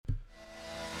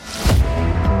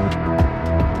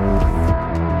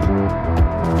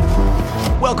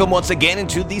Welcome once again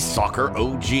into the Soccer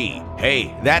OG.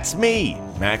 Hey, that's me,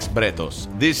 Max Bretos.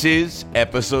 This is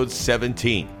episode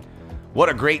 17. What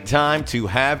a great time to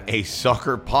have a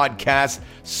soccer podcast.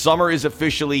 Summer is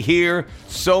officially here.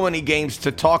 So many games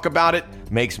to talk about. It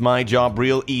makes my job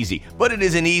real easy. But it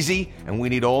isn't easy, and we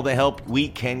need all the help we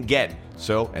can get.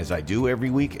 So, as I do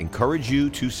every week, encourage you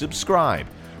to subscribe,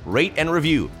 rate, and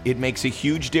review. It makes a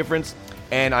huge difference.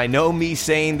 And I know me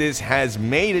saying this has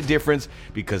made a difference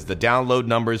because the download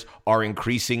numbers are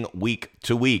increasing week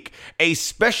to week. A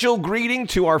special greeting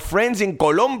to our friends in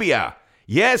Colombia.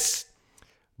 Yes,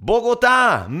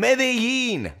 Bogotá,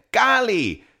 Medellín,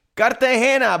 Cali,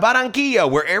 Cartagena,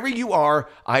 Barranquilla, wherever you are,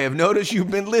 I have noticed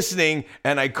you've been listening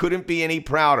and I couldn't be any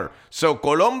prouder. So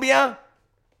Colombia,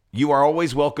 you are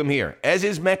always welcome here, as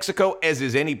is Mexico, as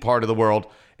is any part of the world,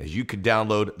 as you can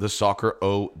download the Soccer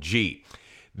OG.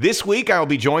 This week, I will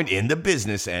be joined in the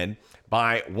business end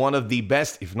by one of the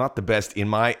best, if not the best, in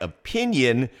my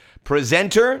opinion,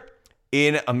 presenter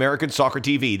in American Soccer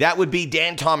TV. That would be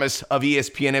Dan Thomas of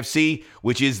ESPN FC,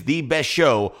 which is the best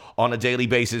show on a daily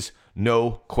basis,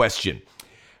 no question.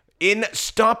 In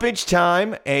stoppage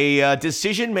time, a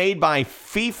decision made by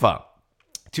FIFA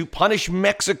to punish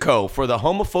Mexico for the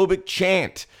homophobic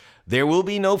chant. There will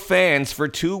be no fans for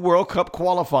 2 World Cup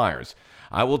qualifiers.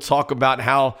 I will talk about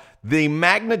how the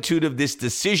magnitude of this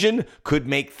decision could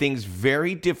make things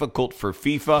very difficult for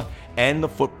FIFA and the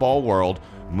football world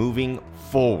moving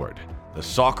forward. The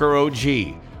Soccer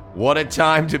OG, what a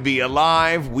time to be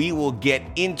alive. We will get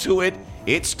into it.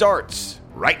 It starts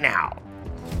right now.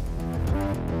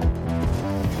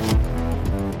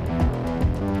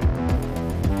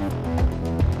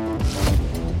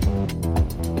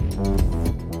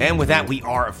 And with that, we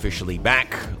are officially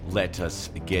back. Let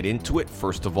us get into it.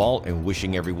 First of all, and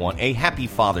wishing everyone a happy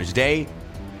Father's Day.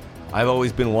 I've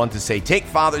always been one to say, take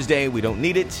Father's Day. We don't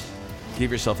need it.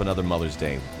 Give yourself another Mother's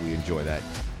Day. We enjoy that.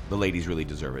 The ladies really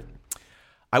deserve it.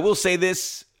 I will say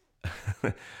this.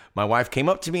 My wife came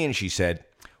up to me and she said,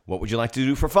 what would you like to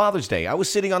do for Father's Day? I was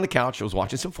sitting on the couch. I was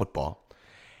watching some football.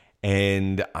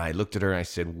 And I looked at her and I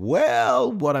said,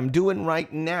 well, what I'm doing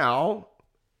right now,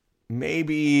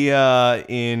 maybe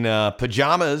in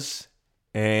pajamas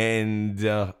and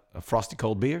a frosty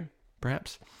cold beer,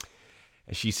 perhaps.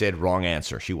 And she said, wrong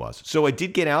answer. She was. So I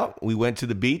did get out. We went to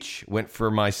the beach, went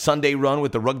for my Sunday run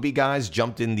with the rugby guys,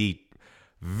 jumped in the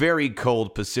very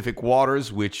cold Pacific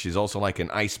waters, which is also like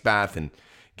an ice bath and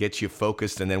gets you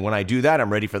focused. And then when I do that,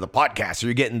 I'm ready for the podcast. So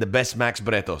you're getting the best Max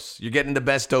Bretos. You're getting the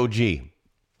best OG.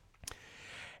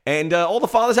 And all the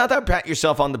fathers out there, pat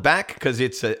yourself on the back because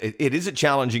it is a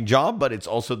challenging job, but it's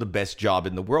also the best job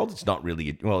in the world. It's not really,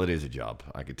 it is a job.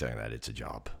 I can tell you that. It's a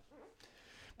job.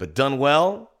 But done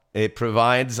well, it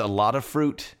provides a lot of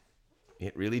fruit.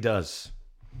 It really does.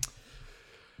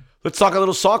 Let's talk a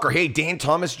little soccer. Hey, Dan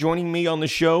Thomas joining me on the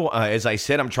show. As I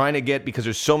said, I'm trying to get, because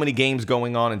there's so many games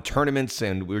going on and tournaments,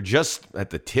 and we're just at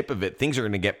the tip of it. Things are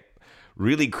going to get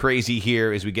really crazy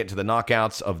here as we get to the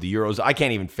knockouts of the Euros. I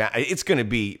can't even it's going to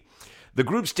be, the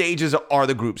group stages are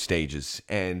the group stages,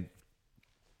 and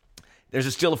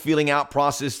there's still a feeling out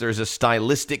process. There's a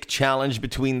stylistic challenge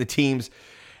between the teams,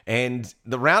 and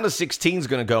the round of 16 is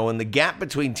going to go, and the gap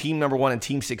between team number 1 and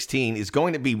team 16 is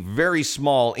going to be very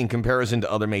small in comparison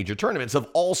to other major tournaments of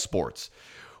all sports,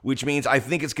 which means I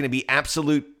think it's going to be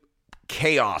absolute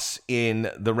chaos in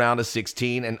the round of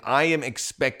 16, and I am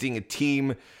expecting a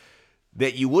team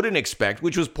that you wouldn't expect,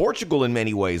 which was Portugal in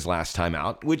many ways last time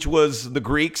out, which was the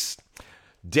Greeks,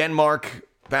 Denmark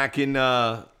back in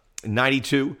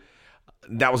 92.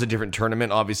 That was a different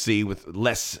tournament, obviously, with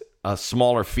a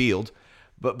smaller field.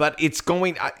 But it's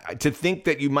going to think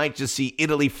that you might just see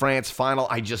Italy, France final.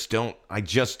 I just don't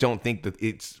think that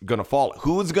it's going to fall.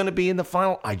 Who is going to be in the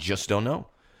final? I just don't know.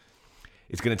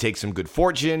 It's going to take some good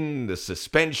fortune, the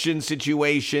suspension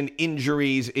situation,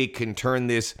 injuries. It can turn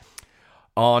this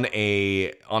on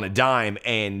a dime,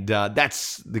 and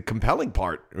that's the compelling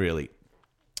part, really.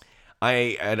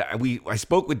 I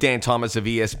spoke with Dan Thomas of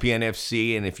ESPN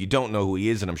FC, and if you don't know who he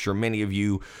is, and I'm sure many of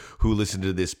you who listen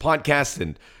to this podcast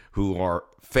and who are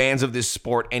fans of this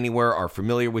sport anywhere are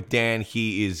familiar with Dan.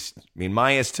 He is, in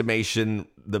my estimation,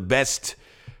 the best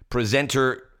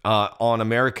presenter on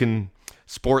American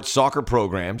sports soccer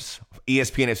programs.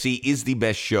 ESPN FC is the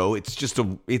best show.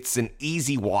 It's an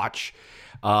easy watch.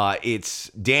 It's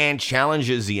Dan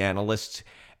challenges the analysts,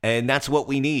 and that's what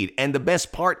we need. And the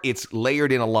best part, it's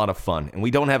layered in a lot of fun, and we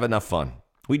don't have enough fun.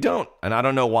 We don't, and I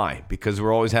don't know why, because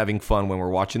we're always having fun when we're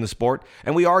watching the sport,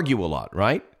 and we argue a lot,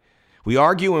 right? We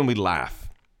argue and we laugh,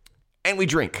 and we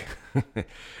drink.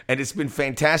 And it's been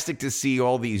fantastic to see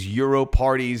all these Euro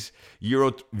parties,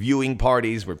 Euro viewing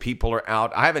parties where people are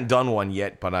out. I haven't done one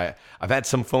yet, but I've had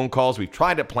some phone calls. We've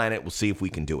tried to plan it. We'll see if we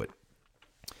can do it.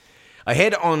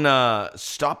 Ahead on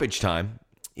stoppage time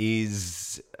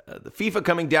is the FIFA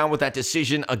coming down with that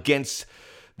decision against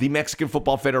the Mexican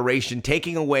Football Federation,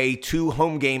 taking away 2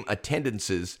 home game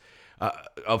attendances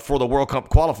for the World Cup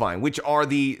qualifying, which are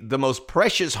the most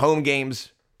precious home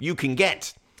games you can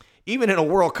get. Even in a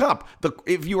World Cup,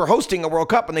 if you were hosting a World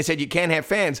Cup and they said you can't have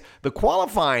fans, the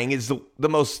qualifying is the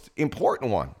most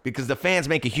important one because the fans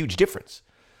make a huge difference.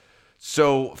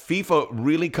 So FIFA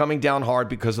really coming down hard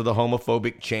because of the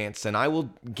homophobic chants, and I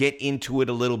will get into it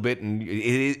a little bit. And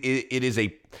it is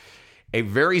a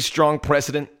very strong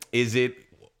precedent. Is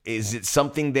it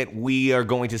something that we are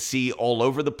going to see all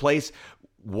over the place?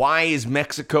 Why is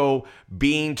Mexico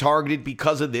being targeted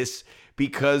because of this?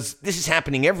 Because this is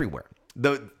happening everywhere.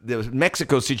 The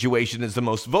Mexico situation is the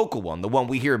most vocal one, the one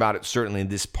we hear about it certainly in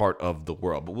this part of the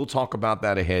world. But we'll talk about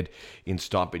that ahead in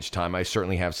stoppage time. I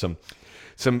certainly have some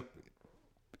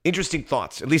interesting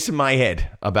thoughts, at least in my head,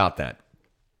 about that.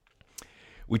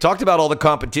 We talked about all the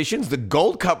competitions. The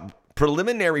Gold Cup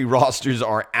preliminary rosters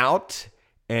are out,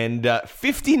 and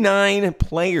 59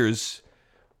 players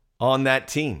on that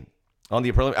team. On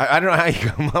the preliminary, I don't know how you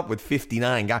come up with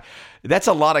 59 guys. That's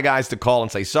a lot of guys to call and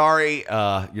say, sorry,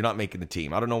 you're not making the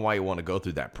team. I don't know why you want to go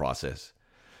through that process.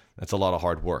 That's a lot of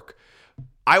hard work.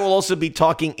 I will also be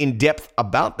talking in depth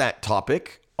about that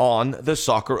topic on the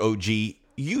Soccer OG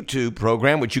YouTube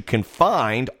program, which you can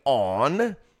find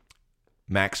on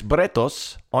Max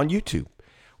Bretos on YouTube.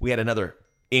 We had another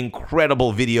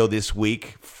incredible video this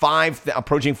week,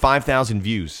 approaching 5,000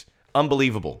 views.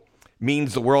 Unbelievable.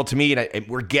 Means the world to me, and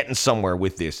we're getting somewhere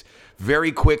with this.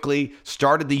 Very quickly,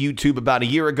 started the YouTube about a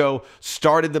year ago,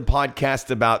 started the podcast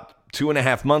about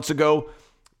 2.5 months ago.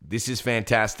 This is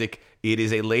fantastic. It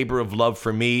is a labor of love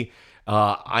for me.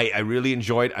 I really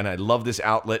enjoyed, and I love this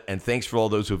outlet, and thanks for all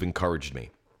those who have encouraged me.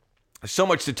 So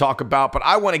much to talk about, but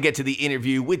I want to get to the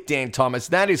interview with Dan Thomas.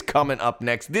 That is coming up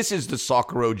next. This is the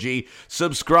Soccer OG.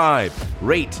 Subscribe,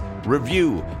 rate,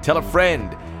 review, tell a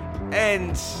friend,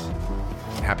 and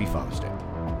happy Father's Day.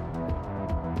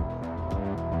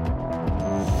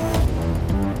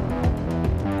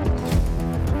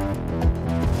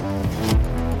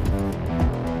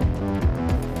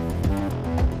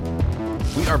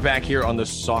 We are back here on the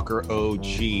Soccer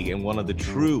OG, and one of the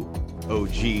true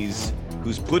OGs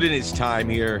who's put in his time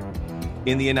here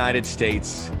in the United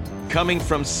States, coming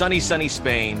from sunny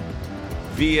Spain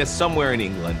via somewhere in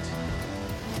England.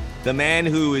 The man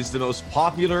who is the most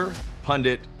popular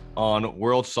pundit on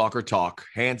World Soccer Talk,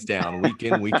 hands down, week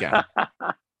in, week out.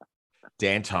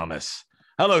 Dan Thomas.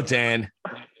 Hello, Dan.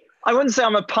 I wouldn't say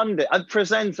I'm a pundit. I'm a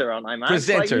presenter, aren't I, man?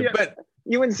 Presenter, but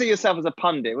you wouldn't see yourself as a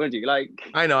pundit, would you?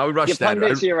 I know, I would rush that. You're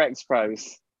pundits, you're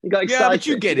ex-pros. You got excited. Yeah, but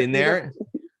you get in there.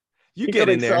 You get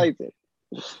in excited. there.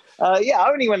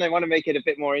 Only when I want to make it a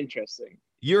bit more interesting.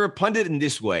 You're a pundit in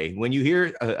this way. When you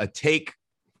hear a take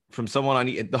from someone on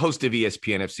the host of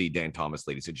ESPN FC, Dan Thomas,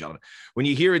 ladies and gentlemen, when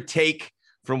you hear a take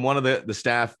from one of the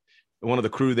staff, one of the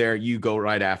crew there, you go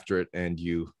right after it and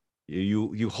you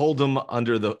hold them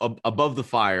above the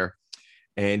fire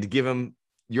and give them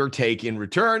your take in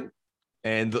return,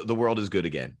 and the world is good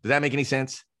again. Does that make any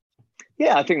sense?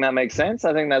 Yeah, I think that makes sense.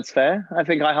 I think that's fair. I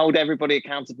think I hold everybody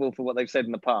accountable for what they've said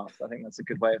in the past. I think that's a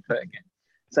good way of putting it.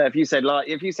 So if you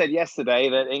said yesterday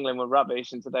that England were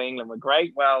rubbish and today England were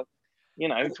great, well,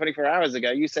 24 hours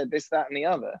ago you said this, that, and the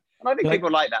other. And I think people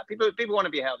like that. People want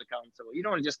to be held accountable. You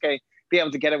don't want to just be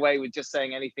able to get away with just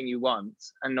saying anything you want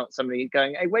and not somebody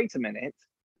going, hey, wait a minute,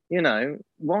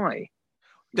 why?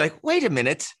 You're like, wait a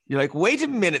minute. You're like, wait a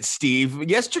minute, Steve.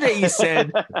 Yesterday you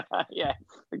said, yeah,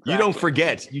 exactly. You don't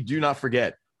forget. You do not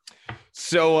forget.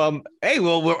 So,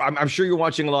 I'm sure you're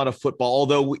watching a lot of football,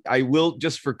 although I will,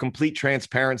 just for complete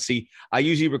transparency, I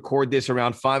usually record this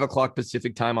around 5:00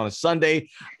 Pacific time on a Sunday.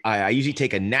 I usually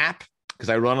take a nap because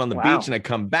I run on the beach and I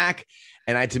come back,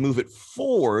 and I had to move it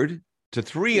forward to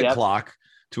 3:00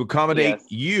 to accommodate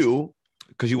you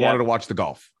because you wanted to watch the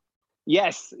golf.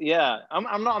 Yes, yeah.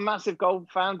 I'm not a massive golf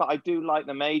fan, but I do like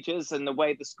the majors and the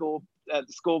way the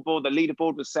scoreboard, the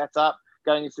leaderboard was set up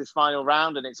going into this final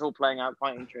round, and it's all playing out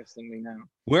quite interestingly now.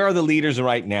 Where are the leaders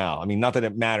right now? I mean, not that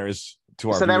it matters to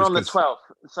our viewers. So they're on the 12th.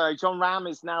 So John Ram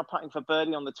is now putting for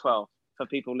birdie on the 12th. For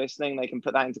people listening, they can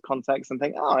put that into context and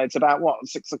think, it's about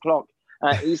 6:00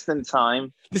 Eastern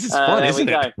time. This is fun, isn't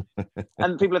it?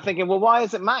 And people are thinking, well, why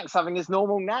isn't Max having his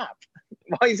normal nap?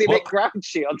 Why is he a bit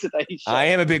grouchy on today's show? I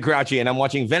am a bit grouchy, and I'm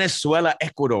watching Venezuela,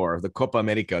 Ecuador, the Copa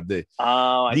America.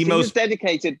 I see most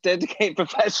dedicated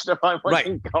professional. I'm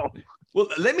watching golf. Well,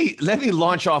 let me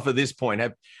launch off of this point.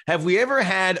 Have we ever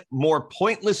had more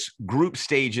pointless group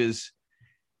stages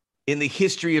in the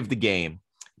history of the game?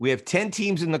 We have 10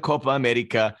 teams in the Copa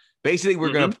America. Basically,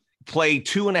 we're going to play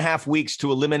 2.5 weeks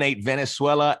to eliminate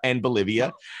Venezuela and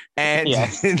Bolivia. And in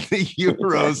the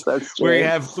Euros, where you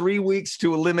have 3 weeks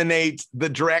to eliminate the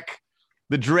dregs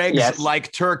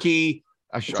like Turkey.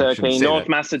 North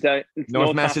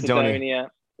Macedonia.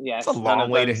 Yes. It's a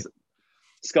long way to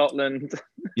Scotland.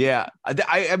 Yeah.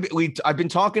 I've been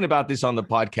talking about this on the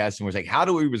podcast, and we're like, how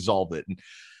do we resolve it? And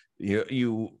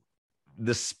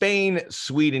the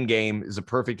Spain-Sweden game is a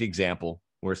perfect example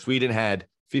where Sweden had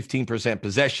 15%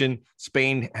 possession.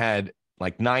 Spain had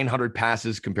like 900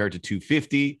 passes compared to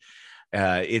 250.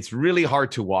 It's really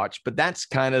hard to watch, but that's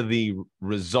kind of the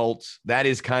result. That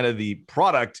is kind of the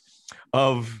product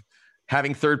of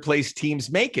having third place teams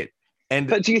make it.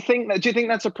 But do you think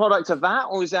that's a product of that,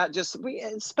 or is that just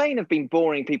Spain have been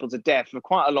boring people to death for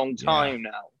quite a long time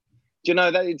now? Do you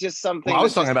know that it's just something? Well, I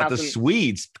was talking about the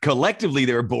Swedes. Collectively,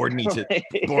 they were bored me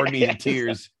to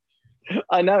tears.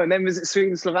 I know. And then was it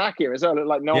Sweden, Slovakia as well? It looked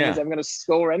like no one was ever going to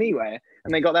score anywhere,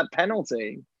 and they got that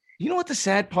penalty. You know what the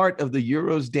sad part of the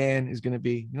Euros, Dan, is going to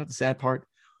be? You know what the sad part?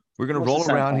 We're going to roll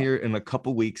around here in a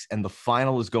couple weeks, and the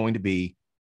final is going to be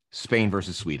Spain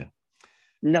versus Sweden.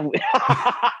 No.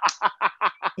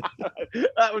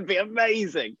 That would be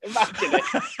amazing. Imagine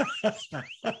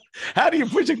it. How do you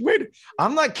push it? Wait,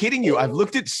 I'm not kidding you. I've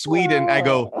looked at Sweden. I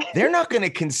go, they're not going to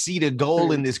concede a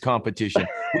goal in this competition,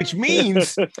 which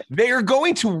means they are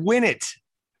going to win it.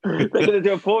 They're going to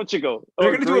do a Portugal.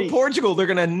 They're going to do a Portugal. They're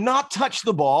going to not touch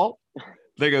the ball.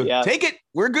 They go, take it.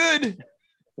 We're good.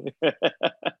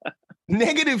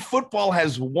 Negative football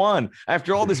has won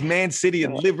after all this Man City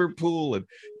and Liverpool and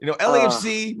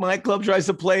LAFC. My club tries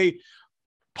to play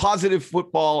positive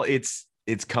football. It's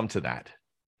come to that.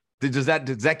 Does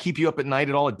that keep you up at night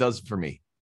at all? It does for me.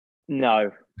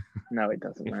 No, it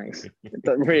doesn't, Max. It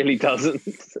really doesn't.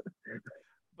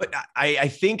 But I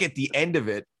think at the end of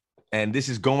it, and this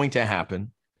is going to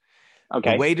happen.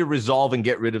 Okay. The way to resolve and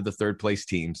get rid of the third place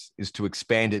teams is to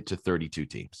expand it to 32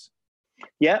 teams.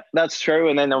 Yeah, that's true.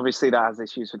 And then obviously that has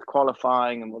issues with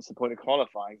qualifying. And what's the point of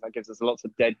qualifying? That gives us lots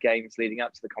of dead games leading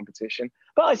up to the competition.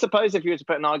 But I suppose if you were to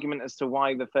put an argument as to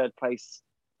why the third place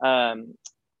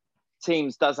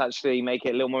teams does actually make it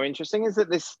a little more interesting, is that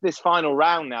this final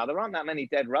round now, there aren't that many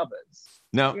dead rubbers.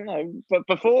 No. But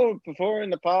before in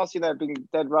the past, there have been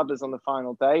dead rubbers on the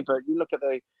final day. But you look at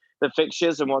the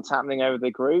fixtures and what's happening over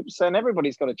the groups, and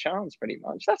everybody's got a chance pretty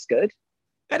much. That's good.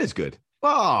 That is good.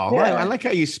 Oh, yeah. I like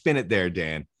how you spin it there,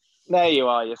 Dan. There you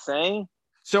are, you see?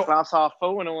 So glass half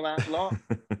full and all that lot.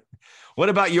 What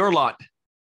about your lot?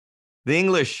 The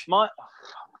English.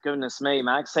 Goodness me,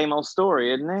 Max. Same old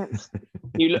story, isn't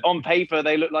it? On paper,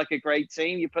 they look like a great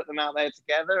team. You put them out there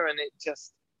together and it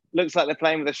just looks like they're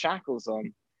playing with the shackles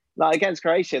on. Like against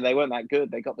Croatia, they weren't that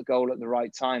good. They got the goal at the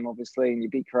right time, obviously, and you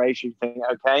beat Croatia, you think,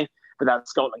 okay. But that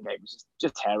Scotland game was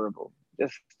just terrible.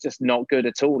 Just not good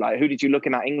at all. Like, who did you look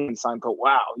in that England side and thought,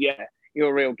 wow, yeah, you're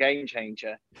a real game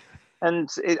changer? And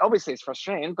obviously it's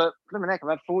frustrating, but I've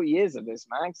had 40 years of this,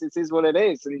 Max. It is what it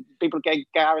is. And people get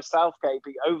Gareth Southgate.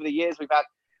 Over the years,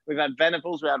 we've had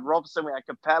Venables, we had Robson, we had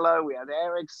Capello, we had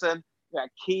Eriksson, we had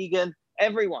Keegan.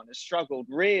 Everyone has struggled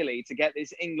really to get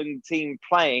this England team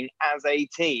playing as a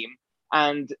team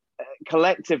and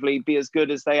collectively be as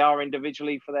good as they are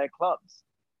individually for their clubs.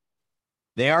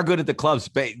 They are good at the clubs,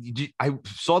 but I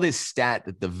saw this stat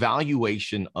that the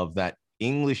valuation of that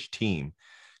English team,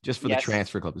 just for the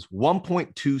transfer club, is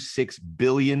 1.26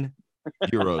 billion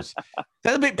euros.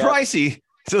 That's a bit pricey.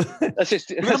 So that's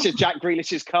just Jack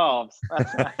Grealish's calves.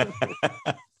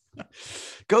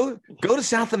 Go to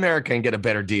South America and get a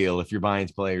better deal if you're buying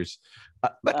players.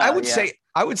 But I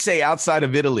would say outside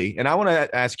of Italy, and I want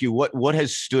to ask you what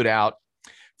has stood out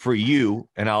for you,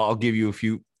 and I'll give you a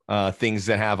few things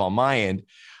that have on my end.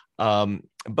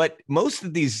 But most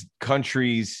of these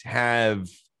countries have,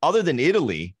 other than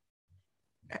Italy,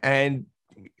 and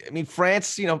I mean,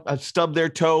 France, stubbed their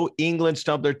toe. England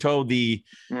stubbed their toe.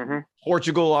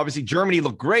 Portugal, obviously, Germany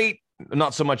looked great.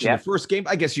 Not so much in the first game.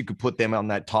 I guess you could put them on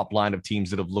that top line of teams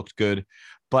that have looked good.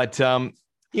 But,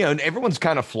 everyone's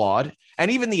kind of flawed. And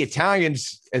even the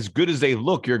Italians, as good as they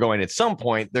look, you're going, at some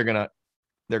point, they're going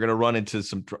to run into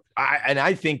some, and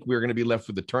I think we're going to be left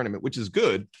with the tournament, which is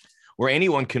good, where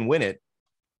anyone can win it.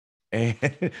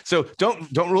 And so don't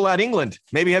rule out England.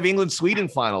 Maybe have England-Sweden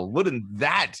final. Wouldn't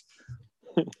that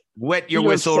Wet your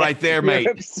whistle right there, mate.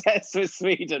 You're obsessed with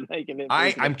Sweden making it.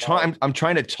 I'm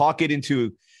trying to talk it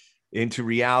into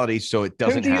reality so it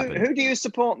doesn't happen. Who do you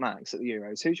support, Max, at the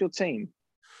Euros? Who's your team?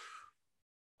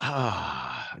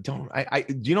 Do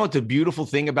you know what the beautiful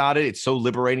thing about it? It's so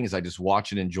liberating is I just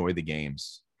watch and enjoy the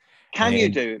games. You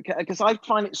do? Because I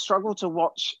find it struggle to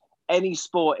watch any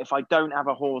sport if I don't have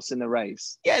a horse in the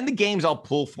race. Yeah, in the games I'll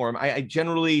pull for him. I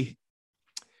generally,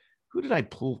 who did I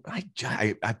pull?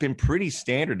 I've been pretty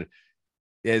standard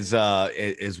as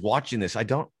watching this. I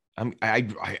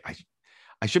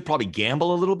should probably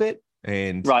gamble a little bit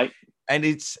right. And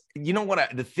it's, you know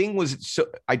what, the thing was, so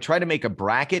I tried to make a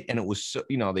bracket and it was so,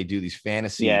 they do these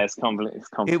fantasy. Yeah, it's complicated.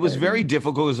 It was very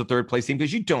difficult as a third place team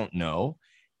because you don't know.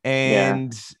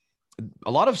 And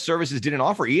a lot of services didn't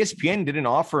offer. ESPN didn't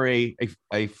offer a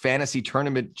fantasy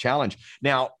tournament challenge.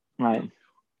 Now, right.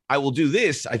 I will do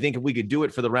this. I think if we could do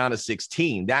it for the round of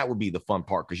 16, that would be the fun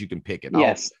part because you can pick it.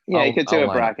 Yes. You could do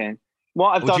a bracket.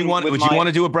 Would you want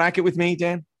to do a bracket with me,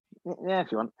 Dan? Yeah,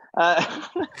 if you want.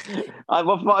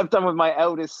 What I've done with my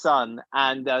eldest son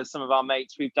and some of our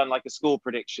mates, we've done like a score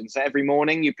prediction. So every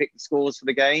morning you pick the scores for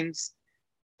the games.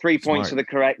 3 points for the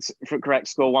correct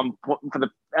score, 1 point for the,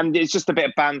 and it's just a bit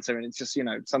of banter and it's just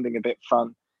something a bit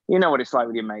fun. You know what it's like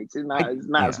with your mates. It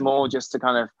matters more just to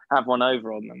kind of have one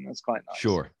over on them. That's quite nice.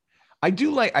 Sure, I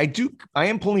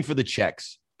am pulling for the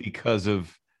Czechs because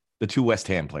of the two West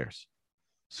Ham players,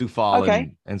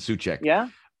 Soufal and Souček. Yeah,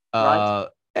 right.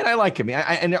 And I like him.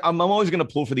 I'm always going to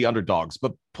pull for the underdogs,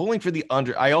 but pulling for the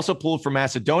I also pulled for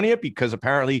Macedonia because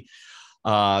apparently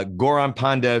Goran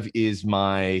Pandev is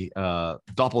my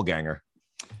doppelganger.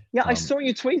 Yeah, I saw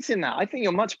you tweeting that. I think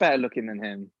you're much better looking than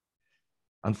him.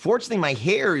 Unfortunately, my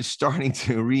hair is starting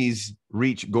to reach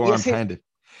Goran Pandev.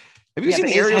 Have you seen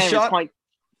the aerial shot?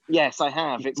 Yes, I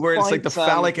have. It's like the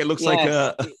phallic. It looks like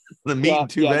the meat and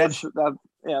two veg.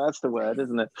 That's the word,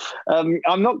 isn't it?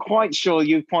 I'm not quite sure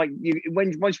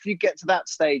once you get to that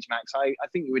stage, Max, I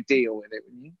think you would deal with it,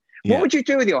 wouldn't you? Yeah. What would you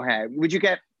do with your hair? Would you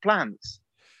get plants?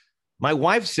 My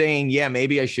wife's saying, yeah,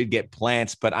 maybe I should get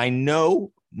plants, but I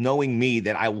knowing me,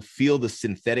 that I will feel the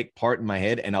synthetic part in my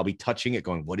head and I'll be touching it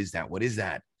going, what is that? What is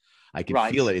that? I can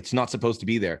feel it. It's not supposed to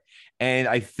be there. And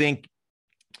I think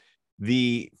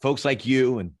the folks like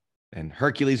you and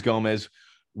Hercules Gomez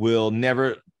will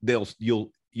never,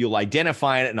 you'll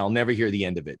identify it and I'll never hear the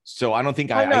end of it. So I don't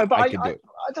think I could do it.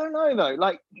 I don't know though.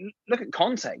 Like, look at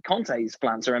Conte. Conte's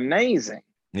plants are amazing.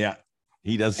 Yeah,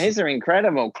 he does. His are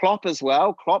incredible. Klopp as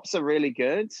well. Klopp's are really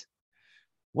good.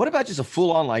 What about just a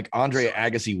full-on like Andre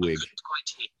Agassi wig?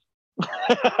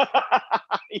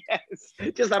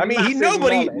 Yes. Just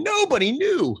nobody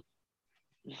knew.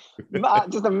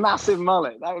 Just a massive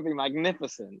mullet. That would be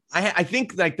magnificent. I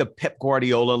think like the Pep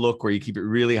Guardiola look where you keep it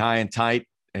really high and tight.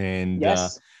 And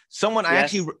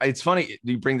it's funny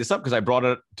you bring this up because I brought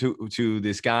it to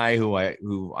this guy who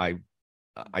I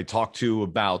talked to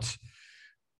about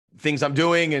things I'm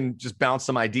doing and just bounce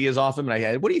some ideas off him. And I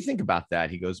had, what do you think about that?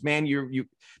 He goes, man, you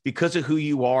because of who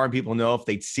you are and people know if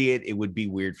they'd see it, it would be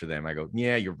weird for them. I go,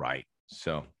 yeah, you're right.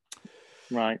 So,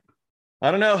 right.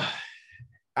 I don't know.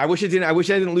 I wish I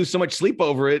didn't lose so much sleep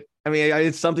over it. I mean,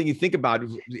 it's something you think about.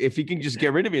 If you can just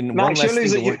get rid of it. Max,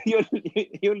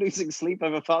 you're losing sleep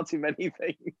over far too many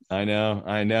things. I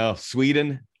know.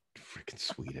 Sweden. Freaking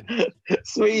Sweden.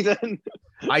 Sweden.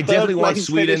 I definitely want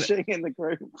Sweden. Finishing in the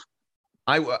group.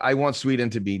 I want Sweden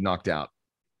to be knocked out.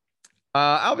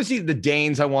 Obviously, the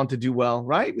Danes I want to do well,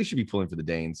 right? We should be pulling for the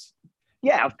Danes.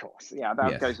 Yeah, of course. Yeah,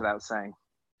 that goes without saying.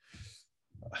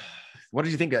 What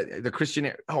did you think of the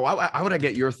Christian? Oh, how would I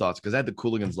get your thoughts? Because I had the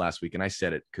Cooligans last week, and I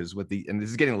said it because and this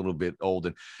is getting a little bit old,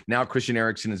 and now Christian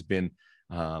Eriksen has been,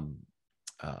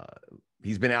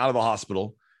 he's been out of the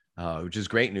hospital, which is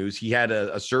great news. He had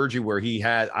a surgery where he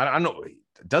had, I don't know,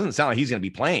 it doesn't sound like he's going to be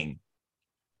playing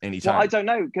anytime. Well, I don't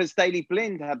know because Daley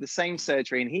Blind had the same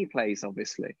surgery and he plays,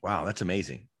 obviously. Wow, that's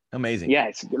amazing. Amazing. Yeah,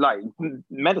 it's like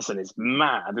medicine is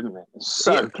mad, isn't it? It's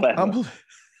so clever.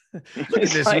 Look at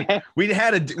this.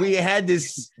 We had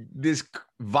this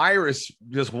virus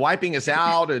just wiping us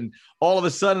out, and all of a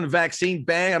sudden, vaccine,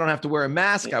 bang! I don't have to wear a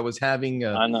mask. I was having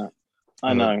I know.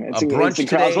 It's brunch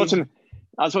today.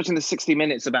 I was watching the 60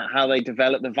 Minutes about how they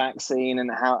developed the vaccine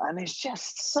and it's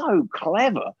just so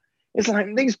clever. It's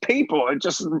like these people are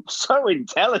just so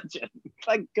intelligent.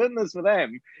 Thank goodness for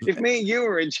them. If me and you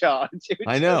were in charge,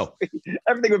 I know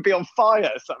everything would be on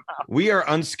fire somehow. We are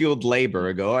unskilled labor.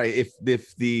 I go, if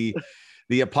the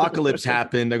apocalypse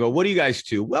happened, I go, what do you guys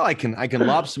do? Well, I can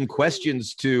lob some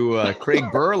questions to Craig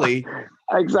Burley.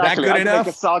 Exactly. That good enough?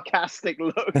 Make a sarcastic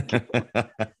look.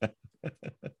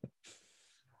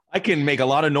 I can make a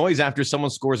lot of noise after someone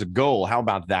scores a goal. How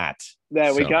about that?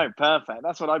 There we go. Perfect.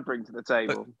 That's what I bring to the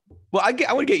table. Well, I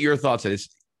want to get your thoughts on this.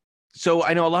 So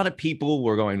I know a lot of people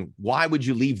were going, why would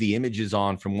you leave the images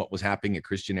on from what was happening at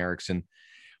Christian Eriksen?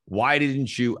 Why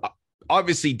didn't you?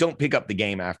 Obviously, don't pick up the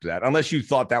game after that, unless you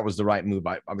thought that was the right move.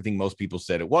 I think most people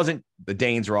said it wasn't. The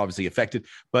Danes were obviously affected,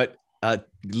 but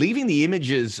leaving the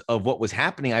images of what was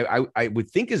happening, I would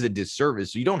think is a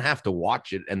disservice. So you don't have to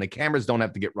watch it, and the cameras don't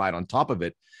have to get right on top of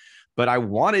it. But I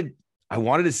wanted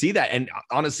to see that, and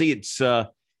honestly, it's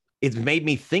made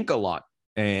me think a lot,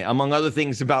 among other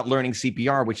things, about learning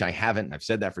CPR, which I haven't. I've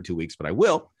said that for 2 weeks, but I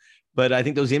will. But I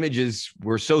think those images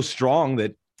were so strong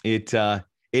that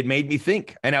it made me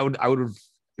think, and it would have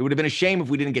been a shame if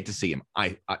we didn't get to see him.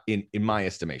 In my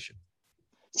estimation.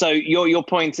 So your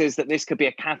point is that this could be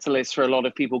a catalyst for a lot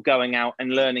of people going out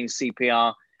and learning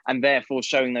CPR, and therefore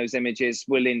showing those images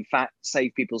will in fact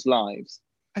save people's lives.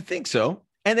 I think so.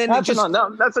 And then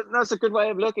that's a good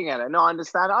way of looking at it. No, I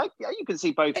understand. You can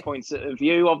see both points of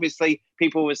view. Obviously,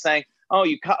 people were saying, "Oh,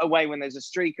 you cut away when there's a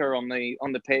streaker on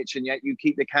the pitch, and yet you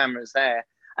keep the cameras there."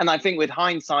 And I think with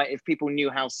hindsight, if people knew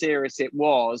how serious it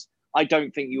was, I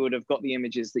don't think you would have got the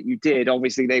images that you did.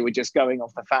 Obviously, they were just going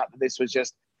off the fact that this was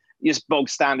just bog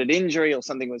standard injury or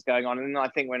something was going on. And I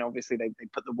think when obviously they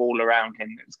put the wall around him,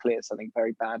 it was clear something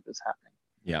very bad was happening.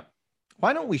 Yeah.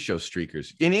 Why don't we show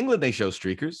streakers? In England, they show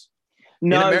streakers.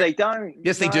 No, they don't.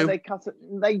 Yes, they do.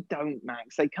 They don't,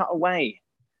 Max. They cut away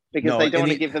because they don't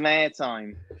want to give them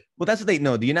airtime. Well, that's what they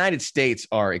know. The United States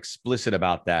are explicit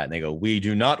about that. And they go, we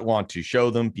do not want to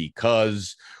show them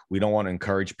because we don't want to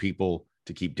encourage people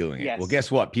to keep doing it. Yes. Well,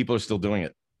 guess what? People are still doing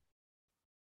it.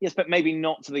 Yes, but maybe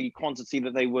not to the quantity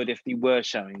that they would if they were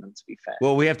showing them, to be fair.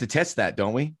 Well, we have to test that,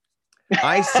 don't we?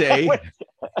 I say...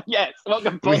 Yes, what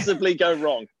could possibly go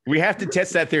wrong? We have to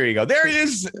test that theory. Go, there he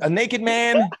is, a naked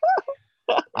man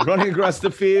running across the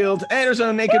field, and there's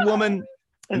a naked woman,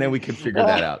 and then we can figure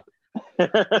that out.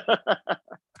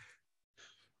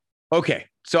 Okay,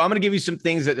 so I'm going to give you some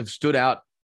things that have stood out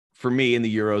for me in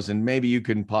the Euros, and maybe you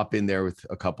can pop in there with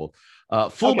a couple.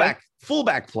 Fullback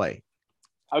play.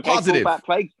 Okay, positive. Fullback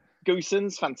play.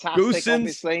 Goosens, fantastic,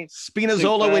 obviously.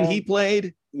 Spinazzola when he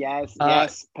played. Yes,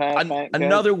 perfect.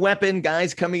 Another weapon,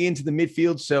 guys coming into the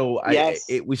midfield. So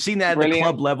we've seen that at the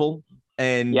club level,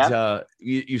 and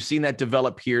you've seen that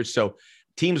develop here. So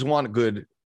teams want good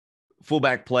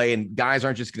fullback play, and guys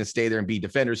aren't just going to stay there and be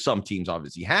defenders. Some teams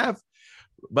obviously have,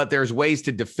 but there's ways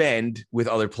to defend with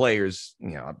other players.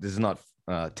 You know, this is not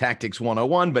tactics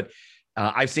 101, but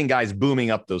I've seen guys booming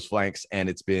up those flanks, and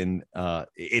it's been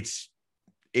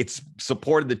it's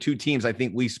supported the two teams I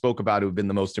think we spoke about who have been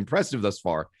the most impressive thus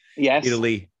far. Yes.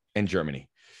 Italy and Germany.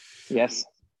 Yes.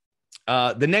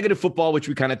 The negative football, which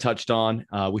we kind of touched on,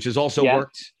 which has also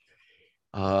worked.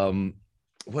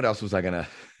 What else was I going to?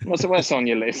 What's on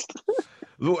your list?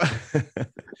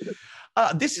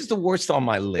 This is the worst on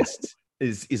my list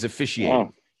is officiating.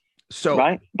 Oh. So,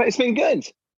 right. But it's been good.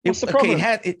 What's the problem?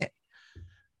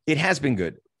 It has been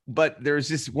good. But there's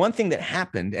this one thing that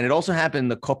happened, and it also happened in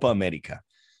the Copa America.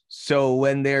 So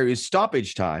when there is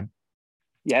stoppage time,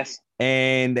 yes,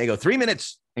 and they go 3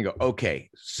 minutes, and go, okay.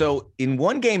 So in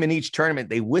one game in each tournament,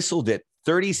 they whistled it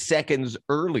 30 seconds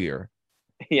earlier.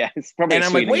 Yes, probably. And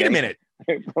I'm like, wait a minute.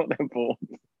 It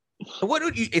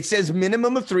says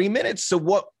minimum of 3 minutes. So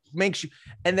what makes you?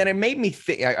 And then it made me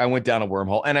think. I went down a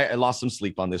wormhole, and I lost some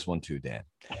sleep on this one too, Dan.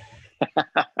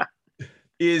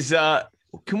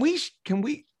 Can we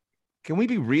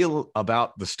be real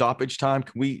about the stoppage time?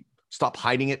 Can we stop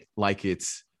hiding it like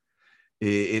it's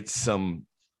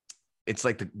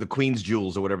like the Queen's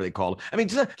jewels or whatever they call it? I mean,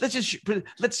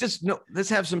 let's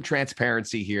have some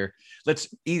transparency here.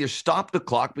 Let's either stop the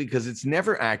clock because it's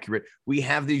never accurate. We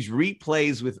have these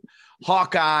replays with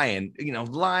Hawkeye and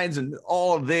lines and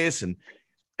all of this, and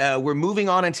we're moving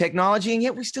on in technology, and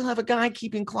yet we still have a guy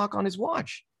keeping clock on his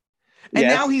watch, and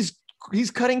now he's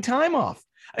cutting time off.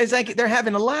 It's like they're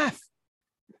having a laugh.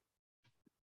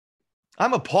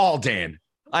 I'm appalled, Dan.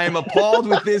 I am appalled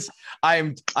with this.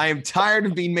 I am tired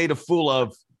of being made a fool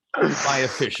of by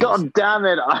officials. God damn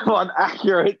it. I want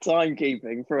accurate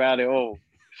timekeeping throughout it all.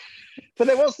 But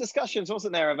there was discussions,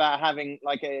 wasn't there, about having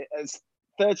like a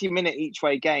 30-minute each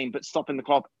way game, but stopping the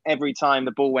clock every time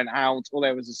the ball went out or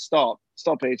there was a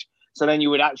stoppage. So then you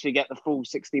would actually get the full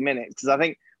 60 minutes. Because I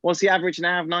think, what's the average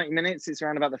now of 90 minutes? It's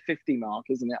around about the 50 mark,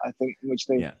 isn't it? I think, in which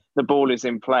the ball is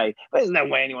in play. But there's no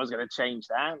way anyone's going to change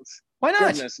that. Why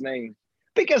not? Goodness me.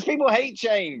 Because people hate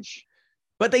change.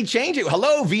 But they change it.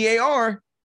 Hello, VAR.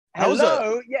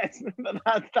 Hello, yes,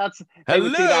 that's they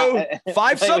would see Hello, that, 5 they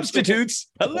would see- substitutes.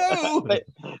 Hello.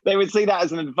 they would see that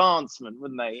as an advancement,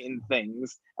 wouldn't they, in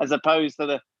things, as opposed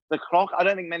to the clock. I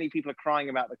don't think many people are crying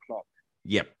about the clock.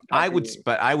 Yep.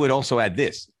 But I would also add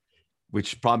this,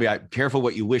 which probably careful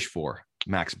what you wish for,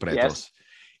 Max Bretos, Yes.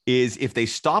 is if they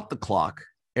stopped the clock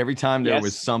every time there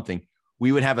was something,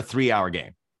 we would have a 3-hour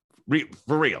game.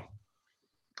 For real.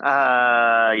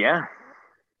 Yeah.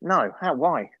 No, how?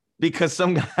 Why? Because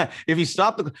some guy, if you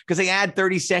stop because they add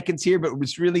 30 seconds here, but it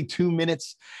was really 2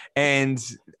 minutes, and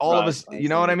all of us, you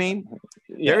know what I mean?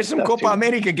 Yeah, there are some Copa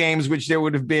America games which there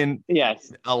would have been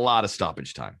a lot of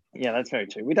stoppage time. Yeah, that's very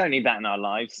true. We don't need that in our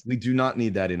lives. We do not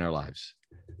need that in our lives.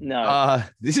 No.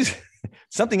 This is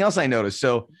something else I noticed.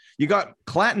 So you got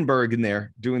Clattenburg in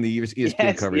there doing the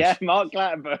ESPN coverage. Yeah, Mark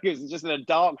Clattenburg is just in a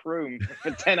dark room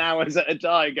for 10 hours at a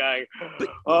time going,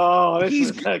 oh,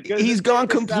 he's gone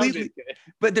completely.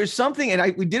 But there's something,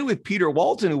 and we did it with Peter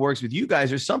Walton, who works with you guys.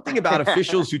 There's something about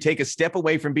officials who take a step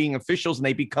away from being officials and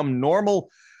they become normal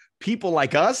people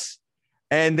like us,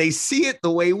 and they see it the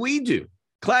way we do.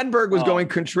 Clattenburg was going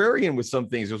contrarian with some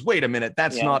things. He goes, wait a minute,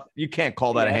 that's not, you can't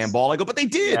call that a handball. I go, but they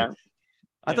did. Yeah.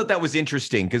 I thought that was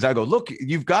interesting because I go, look,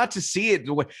 you've got to see it.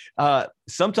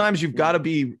 Sometimes you've got to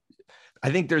be,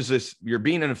 I think there's this, you're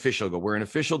being an official. Go, we're an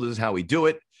official. This is how we do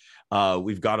it.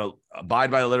 We've got to abide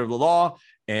by the letter of the law,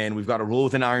 and we've got to rule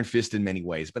with an iron fist in many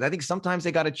ways. But I think sometimes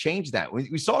they got to change that.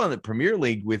 We saw it in the Premier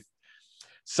League with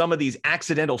some of these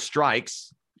accidental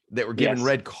strikes that were given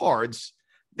red cards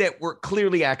that were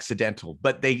clearly accidental,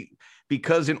 but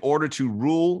because in order to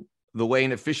rule the way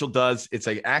an official does, it's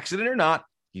an accident or not,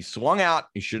 he swung out,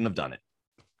 he shouldn't have done it.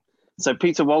 So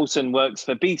Peter Walton works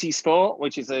for BT Sport,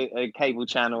 which is a cable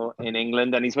channel in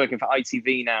England, and he's working for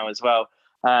ITV now as well,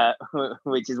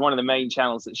 which is one of the main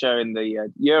channels that show in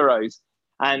the Euros.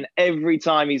 And every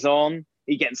time he's on,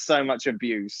 he gets so much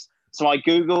abuse. So I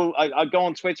go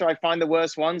on Twitter, I find the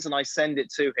worst ones, and I send it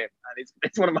to him. And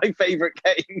it's one of my favorite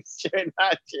games during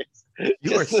matches.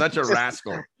 You are such a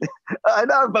rascal. I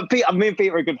know, but me and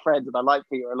Peter are good friends, and I like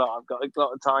Peter a lot. I've got a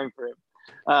lot of time for him.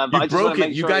 But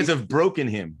you guys have broken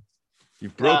him.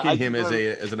 You've broken him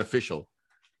as an official.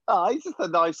 Oh, he's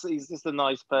just a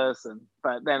nice person.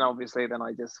 But then obviously,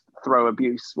 I just throw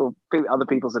abuse, other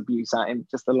people's abuse at him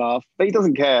just to laugh. But he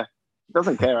doesn't care.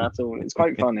 Doesn't care at all. It's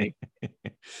quite funny.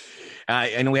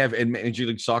 And we have in Major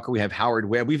League Soccer, we have Howard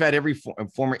Webb. We've had every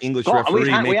former English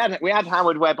referee. We had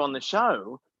Howard Webb on the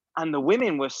show, and the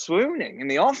women were swooning in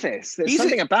the office. There's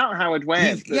something about Howard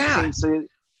Webb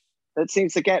that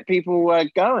seems to get people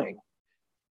going.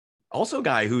 Also, a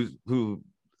guy who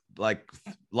like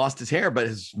lost his hair, but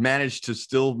has managed to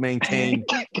still maintain.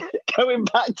 Going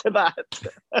back to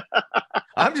that,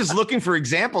 I'm just looking for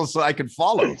examples so I can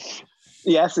follow.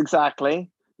 Yes,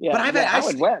 exactly. Yeah, but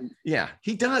Howard Webb. Yeah,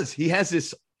 he does. He has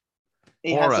this.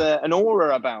 He has an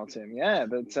aura about him. Yeah,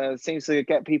 that seems to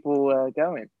get people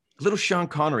going. A little Sean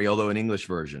Connery, although an English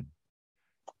version.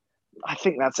 I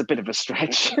think that's a bit of a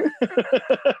stretch.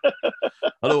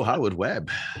 Hello, Howard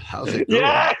Webb. How's it going?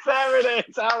 Yes, there it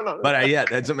is. But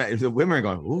that's the women are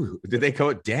going. Ooh, did they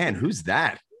go? Dan, who's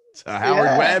that?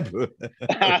 Howard Webb.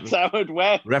 That's Howard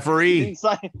Webb. Referee.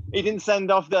 He didn't send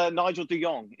off the Nigel de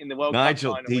Jong in the World Cup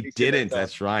final. He didn't.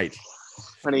 That's right.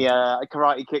 When he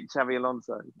karate kicked Xavi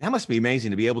Alonso. That must be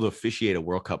amazing to be able to officiate a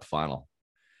World Cup final.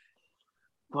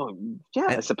 Well, yeah,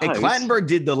 I suppose. And Clattenburg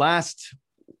did the last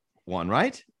one,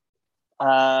 right?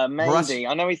 Maybe.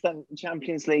 I know he's done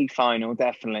Champions League final,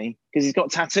 definitely, because he's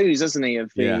got tattoos, hasn't he, of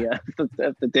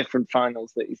the different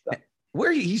finals that he's done.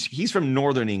 Where he's from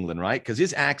Northern England, right? Because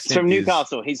his accent from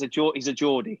Newcastle. He's a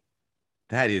Geordie.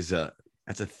 That's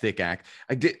a thick act.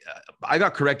 I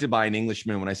got corrected by an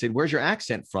Englishman when I said, "Where's your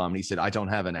accent from?" And he said, "I don't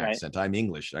have an accent. I'm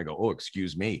English." I go, "Oh,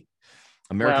 excuse me."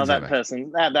 Americans that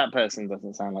person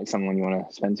doesn't sound like someone you want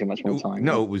to spend too much more time.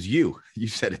 No, it was you. You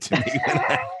said it to me.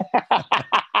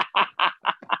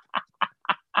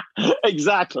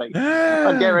 Exactly.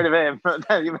 I'll get rid of him.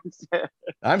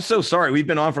 I'm so sorry. We've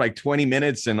been on for like 20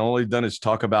 minutes and all we've done is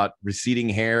talk about receding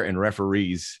hair and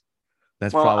referees.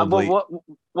 That's probably...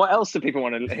 What else do people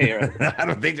want to hear? I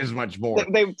don't think there's much more.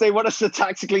 They want us to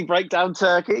tactically break down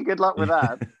Turkey. Good luck with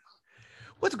that.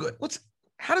 What's good?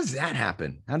 How does that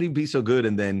happen? How do you be so good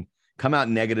and then come out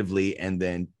negatively and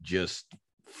then just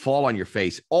fall on your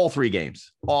face all 3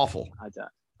 games? Awful.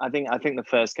 I think the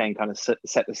first game kind of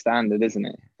set the standard, isn't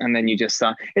it? And then you just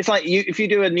start. It's like if you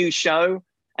do a new show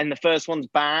and the first one's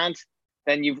bad,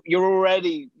 then you're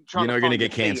already trying. You're going to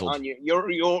get canceled. Aren't you? You're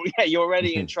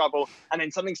already in trouble. And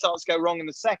then something starts to go wrong in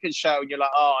the second show, and you're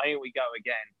like, oh, here we go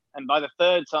again. And by the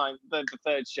third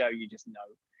show, you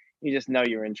just know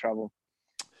you're in trouble.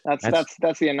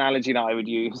 That's the analogy that I would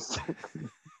use.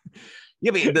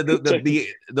 Yeah, but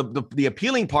the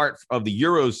appealing part of the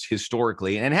Euros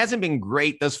historically, and it hasn't been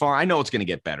great thus far. I know it's going to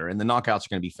get better, and the knockouts are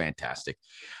going to be fantastic.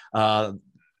 I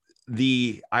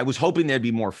was hoping there'd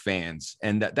be more fans,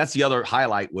 and that's the other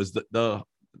highlight was the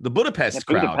Budapest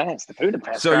crowd. The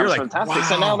Budapest. So you're like, fantastic. wow.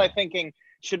 So now they're thinking,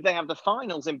 should they have the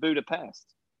finals in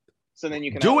Budapest? So then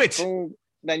you can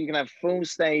then you can have full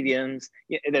stadiums.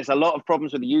 There's a lot of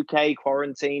problems with the UK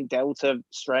quarantine, Delta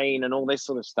strain, and all this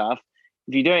sort of stuff.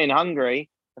 If you do it in Hungary,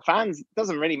 the fans,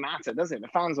 doesn't really matter, does it? The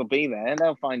fans will be there and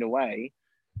they'll find a way.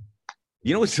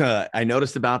 You know what I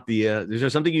noticed about is there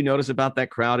something you noticed about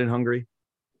that crowd in Hungary?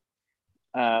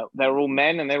 They're all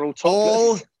men and they're all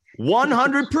topless. All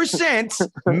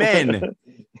 100% men.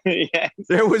 Yes.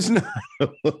 There was no...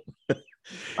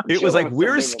 It was like,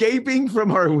 we're escaping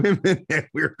from our women and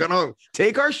we're going to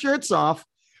take our shirts off.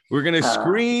 We're going to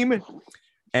scream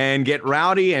and get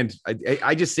rowdy. And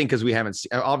I just think because we haven't,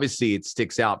 obviously it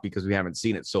sticks out because we haven't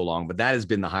seen it so long, but that has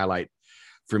been the highlight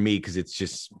for me because it's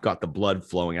just got the blood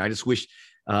flowing. I just wish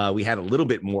we had a little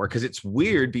bit more because it's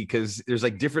weird because there's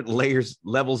like different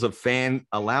levels of fan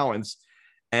allowance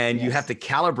and you have to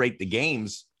calibrate the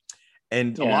games.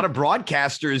 And a lot of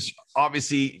broadcasters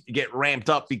obviously get ramped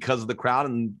up because of the crowd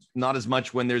and not as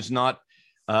much when there's not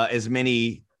as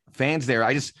many fans there.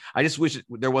 I just wish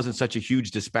there wasn't such a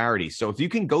huge disparity. So if you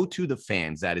can go to the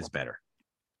fans, that is better.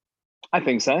 I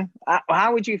think so.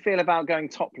 How would you feel about going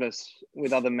topless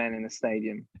with other men in the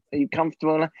stadium? Are you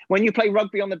comfortable? When you play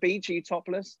rugby on the beach, are you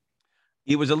topless?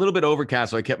 It was a little bit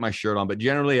overcast, so I kept my shirt on, but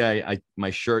generally my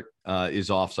shirt is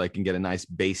off so I can get a nice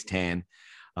base tan.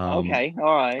 Okay.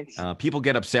 All right. People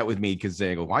get upset with me because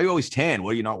they go, why are you always tan?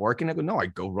 What, are you not working? I go, no, I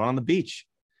go run on the beach.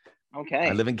 Okay.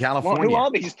 I live in California. Who are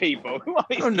these people?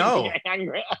 I don't know.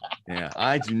 Yeah,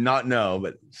 I do not know,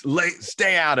 but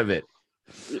stay out of it.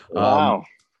 Wow.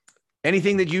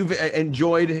 Anything that you've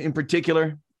enjoyed in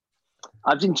particular?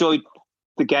 I've enjoyed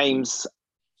the games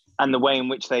and the way in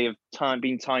which they have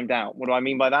been timed out. What do I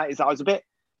mean by that is I was a bit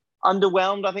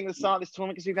underwhelmed, I think, at the start of this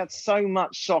tournament because we've had so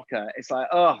much soccer. It's like,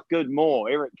 oh, good, more.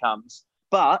 Here it comes.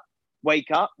 But wake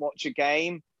up, watch a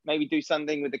game, maybe do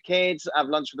something with the kids, have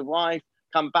lunch with the wife,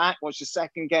 come back, watch the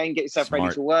second game, get yourself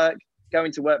ready to work, go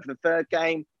into work for the third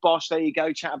game. Bosh, there you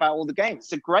go, chat about all the games.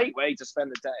 It's a great way to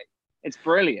spend the day. It's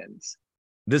brilliant.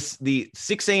 The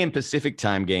 6 a.m. Pacific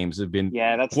time games have been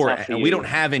that's poor, tough for and you. we don't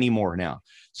have any more now.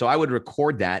 So I would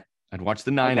record that. I'd watch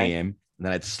the 9 a.m. and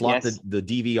then I'd slot the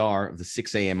DVR of the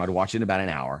 6 a.m. I'd watch it in about an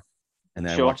hour, and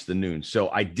then I'd watch the noon. So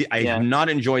I have not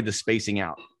enjoyed the spacing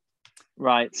out.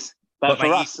 Right. But for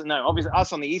us, obviously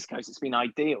us on the East Coast, it's been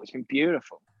ideal. It's been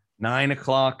beautiful. 9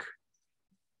 o'clock,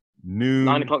 noon.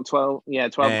 9 o'clock, 12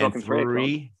 o'clock and 3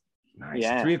 o'clock. Nice.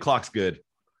 Yeah. 3 o'clock's good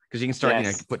because you can start,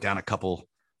 put down a couple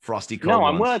frosty cold No,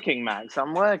 ones. I'm working, Max.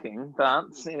 I'm working, but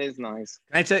it is nice.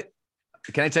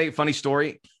 Can I tell you a funny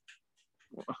story?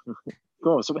 Of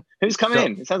course. Who's coming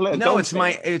in? It sounds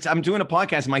like I'm doing a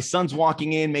podcast. My son's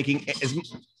walking in,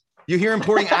 you hear him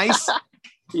pouring ice?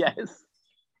 Yes.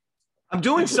 I'm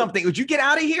doing something. Would you get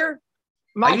out of here?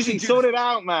 Max, sort it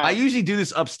out, man. I usually do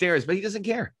this upstairs, but he doesn't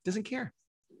care.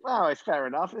 Well, it's fair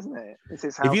enough, isn't it?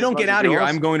 If you don't get out of here,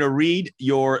 I'm going to read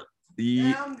the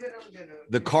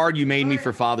card you made me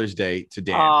for Father's Day to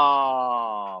Dan.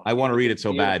 Oh, I want to read it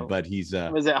so bad, but he's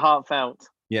was it heartfelt?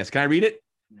 Yes. Can I read it?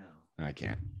 No, I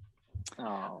can't.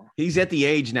 Oh, he's at the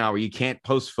age now where you can't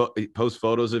post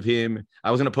photos of him.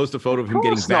 I was going to post a photo of him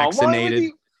getting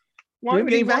vaccinated. Why would he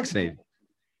getting vaccinated?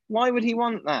 Why would he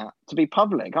want that to be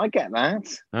public? I get that.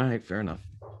 All right, fair enough.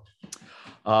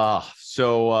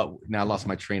 So now I lost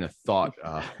my train of thought.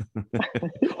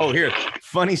 Oh, here,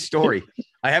 funny story.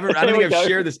 I don't think I've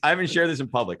shared this. I haven't shared this in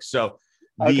public. So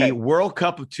the World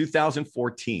Cup of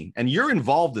 2014, and you're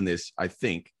involved in this, I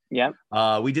think. Yeah.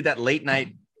 We did that late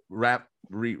night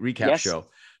recap show.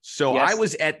 So I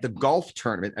was at the golf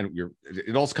tournament, and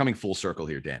it all's coming full circle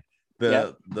here, Dan.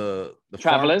 The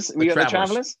Travelers. The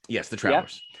Travelers? Yes, the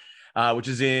Travelers, which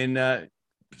is in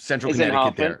Central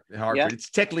Connecticut there. Hartford. Yeah. It's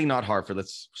technically not Hartford.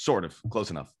 That's sort of close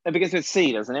enough. It begins with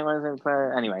C, doesn't it?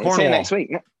 Anyway, Cornwall. It's here next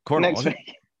week. Cornwall. Next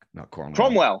week. Not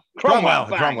Cornwall.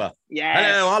 Cromwell. Yes.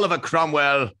 Hello, Oliver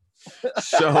Cromwell.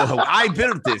 So I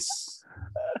built this.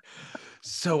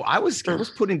 So I was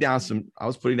putting down some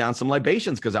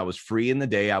libations because I was free in the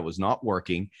day. I was not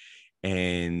working.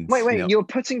 And wait, you were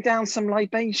putting down some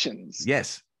libations?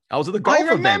 Yes. I was at the golf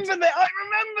event. I remember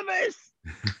this.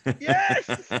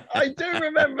 Yes, I do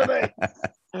remember this.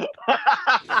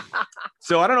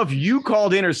 So I don't know if you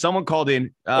called in or someone called in.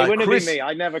 It wouldn't have been me.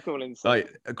 I never call in.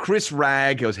 Chris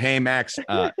Ragg goes, "Hey Max,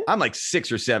 I'm like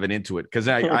 6 or 7 into it because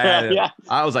I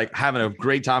was like having a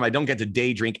great time. I don't get to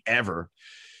day drink ever,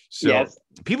 so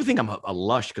people think I'm a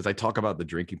lush because I talk about the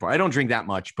drinking part. I don't drink that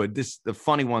much, but the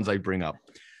funny ones I bring up.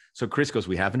 So Chris goes,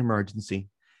 "We have an emergency.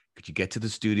 Could you get to the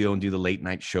studio and do the late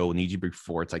night show? We need you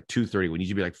before it's like 2:30. We need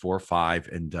you to be like 4 or 5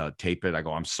 and tape it." I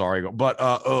go, "I'm sorry." I go, but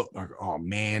oh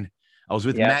man. I was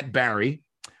with Matt Barry,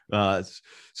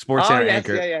 Sports Center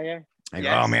anchor. I go,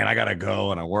 "Oh man, I gotta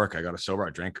go," and I work. I got to sober.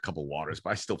 I drank a couple of waters, but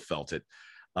I still felt it.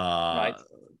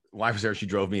 Wife was there. She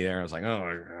drove me there. I was like,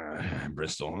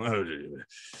 Bristol.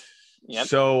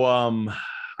 So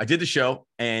I did the show,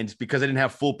 and because I didn't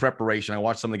have full preparation, I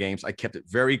watched some of the games. I kept it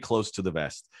very close to the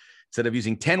vest. Instead of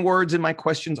using 10 words in my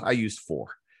questions, I used 4.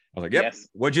 I was like, "Yep,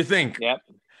 what'd you think?" Yep.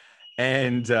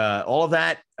 And all of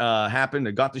that happened.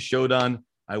 I got the show done.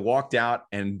 I walked out,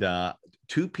 and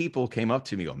 2 people came up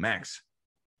to me and go, "Max,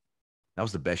 that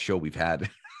was the best show we've had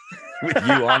with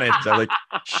you on it." So I'm like,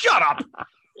 "Shut up."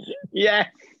 Yeah.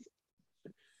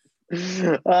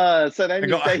 So then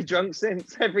you stay drunk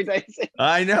since every day since.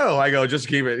 I know. I go, just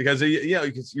keep it because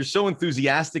you're so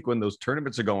enthusiastic when those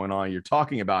tournaments are going on. You're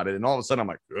talking about it, and all of a sudden I'm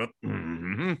like,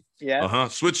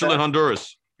 Switzerland,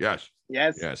 Honduras. Yes.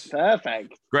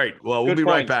 Perfect. Great. Well, we'll be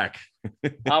right back.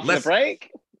 After the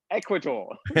break,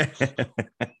 Ecuador.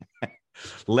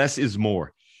 Less is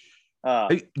more.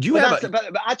 Do you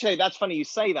but actually, that's funny you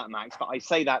say that, Max. But I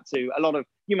say that to a lot of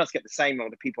you. Must get the same a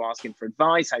lot of people asking for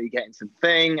advice, how you get into the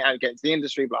thing, how you get into the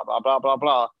industry, blah blah blah blah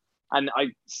blah. And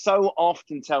I so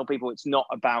often tell people it's not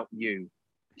about you.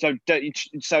 So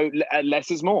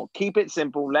less is more. Keep it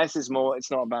simple. Less is more.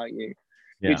 It's not about you.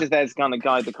 You're just there to kind of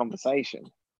guide the conversation.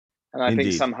 And I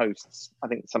think some hosts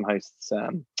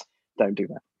don't do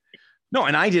that. No,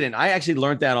 and I didn't. I actually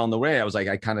learned that on the way. I was like,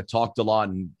 I kind of talked a lot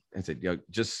and I said,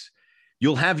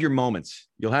 you'll have your moments.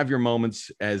 You'll have your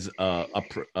moments as a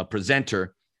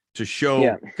presenter to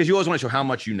show, because you always want to show how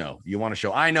much you know. You want to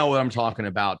show, I know what I'm talking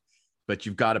about, but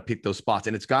you've got to pick those spots.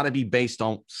 And it's got to be based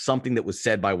on something that was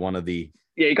said by one of the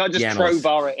you can't just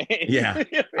crowbar it in. Yeah.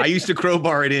 I used to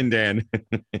crowbar it in, Dan.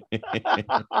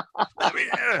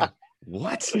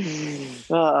 What?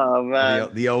 Oh, man.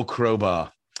 The old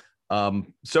crowbar.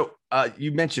 So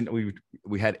you mentioned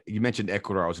you mentioned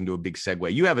Ecuador. I was going to do a big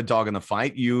segue. You have a dog in the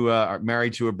fight. You are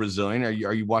married to a Brazilian.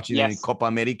 Are you watching any Copa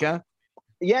America?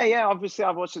 Yeah. Obviously,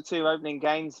 I've watched the 2 opening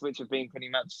games, which have been pretty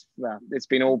much. Well, it's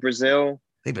been all Brazil.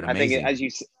 They've been amazing. I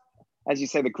think as you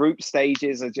say, the group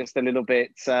stages are just a little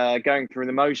bit going through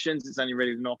the motions. It's only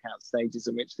really the knockout stages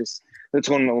in which the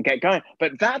tournament will get going.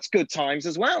 But that's good times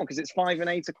as well because it's 5 and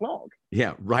 8 o'clock.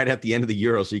 Yeah, right at the end of the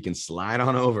Euro, so you can slide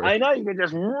on over. I know you can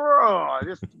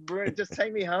just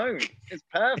take me home. It's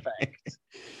perfect.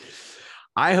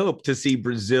 I hope to see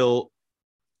Brazil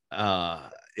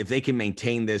if they can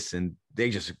maintain this, and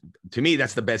to me,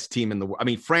 that's the best team in the world. I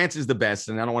mean, France is the best,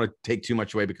 and I don't want to take too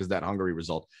much away because of that Hungary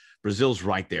result. Brazil's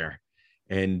right there.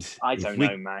 And I don't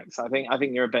know, Max. I think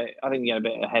you're a bit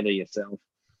ahead of yourself.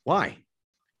 Why?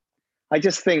 I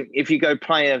just think if you go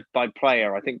player by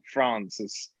player, I think France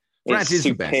is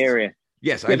superior.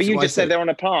 Yes, but you just said they're on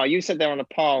a par. You said they're on a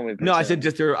par with. No, I said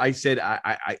let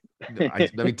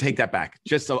me take that back.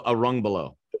 Just a rung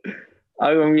below.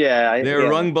 Oh yeah, they're a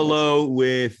rung below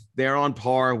they're on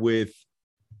par with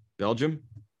Belgium.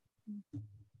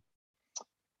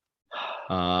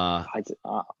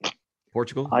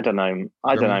 Portugal? I don't know.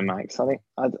 I don't know, Max. I think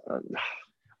I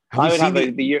would have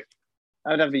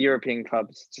the European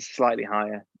clubs just slightly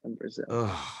higher than Brazil.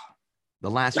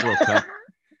 The last World Cup.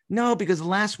 No, because the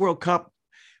last World Cup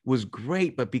was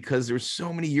great, but because there were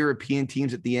so many European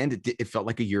teams at the end, it felt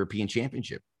like a European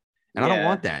championship, and I don't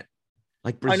want that.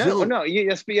 Like Brazil. I know.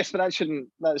 Yes, but that shouldn't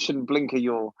blinker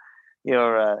your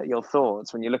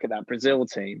thoughts when you look at that Brazil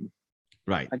team.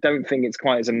 Right. I don't think it's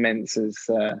quite as immense as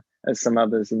some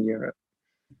others in Europe.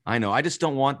 I know. I just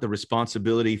don't want the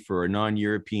responsibility for a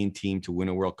non-European team to win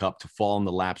a World Cup to fall in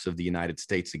the laps of the United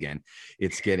States again.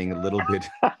 It's getting a little bit.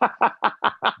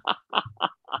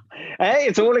 Hey,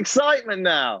 it's all excitement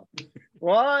now.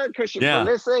 What? Christian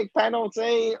Pulisic,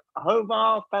 penalty,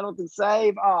 Hobart, penalty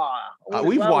save.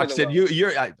 We've watched it.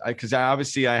 You're because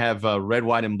obviously I have red,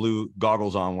 white, and blue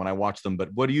goggles on when I watch them.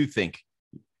 But what do you think?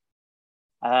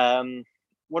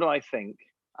 What do I think?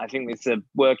 I think it's a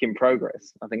work in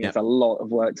progress. I think there's a lot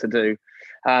of work to do.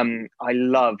 I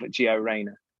love Gio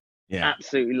Reyna. Yeah,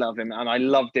 absolutely love him, and I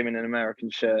loved him in an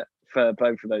American shirt for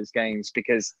both of those games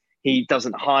because he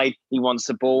doesn't hide. He wants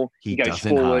the ball. He goes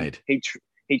forward.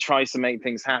 He tries to make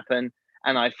things happen.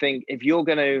 And I think if you're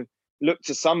going to look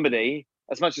to somebody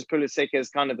as much as Pulisic is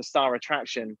kind of the star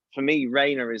attraction, for me,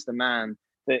 Reina is the man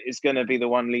that is going to be the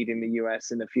one leading the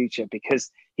US in the future, because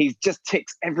he just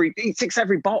ticks every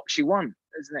box you want,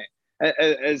 isn't it?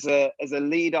 As a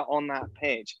leader on that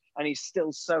pitch, and he's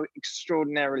still so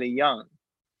extraordinarily young.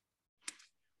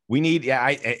 We need,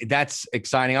 that's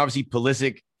exciting. Obviously,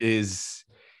 Pulisic is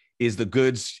the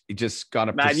goods. You just got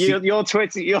to proceed. Your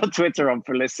Twitter on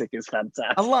Pulisic is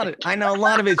fantastic. A lot of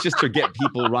it's just to get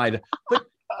people right. But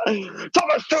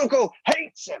Thomas Tuchel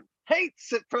hates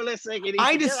it, Pulisic.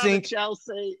 I just think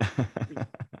Chelsea.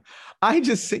 I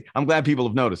just think I'm glad people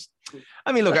have noticed.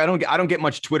 I mean, look, I don't get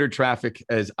much Twitter traffic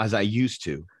as I used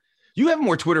to. You have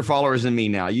more Twitter followers than me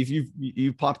now.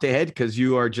 You've popped ahead because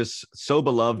you are just so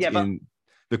beloved in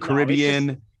the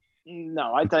Caribbean.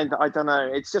 No, I don't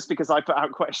know. It's just because I put out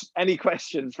any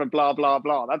questions from blah, blah,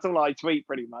 blah. That's all I tweet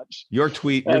pretty much. Your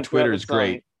Twitter is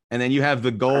great. And then you have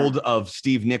the gold of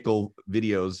Steve Nicol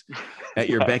videos at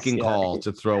your beck and call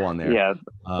to throw on there. Yeah,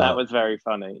 that was very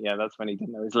funny. Yeah, that's when he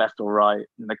didn't know his left or right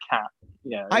and the cat.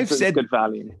 Yeah, I've said good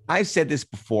value. I've said this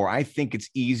before. I think it's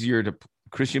easier to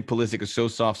Christian Pulisic is so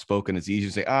soft-spoken. It's easier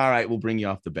to say, all right, we'll bring you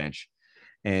off the bench.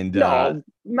 And no,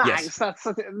 Max, that's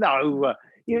no.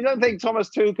 You don't think Thomas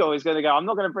Tuchel is going to go, I'm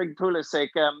not going to bring Pulisic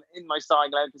in my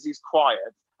starting lineup because he's quiet.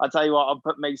 I'll tell you what, I'll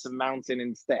put Mason Mount in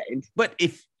instead. But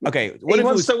what he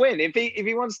wants to win. If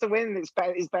he wants to win his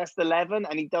best 11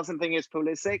 and he doesn't think it's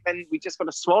Pulisic, then we just got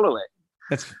to swallow it.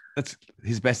 That's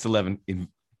his best 11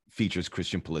 features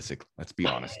Christian Pulisic. Let's be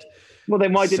honest. Well,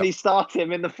 then why didn't he start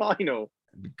him in the final?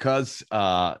 Because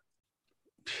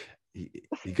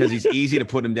he's easy to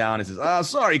put him down and says,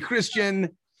 sorry,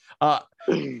 Christian.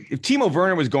 If Timo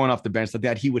Werner was going off the bench like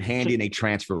that, he would hand in a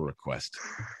transfer request.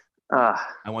 I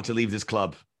want to leave this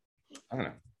club. I don't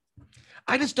know.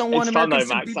 I just don't want Americans.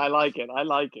 Fun though, Max. I like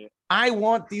it. I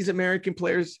want these American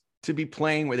players to be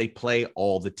playing where they play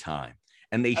all the time,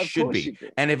 and they should be.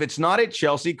 And if it's not at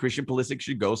Chelsea, Christian Pulisic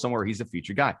should go somewhere he's a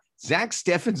featured guy. Zach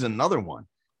Steffen's another one.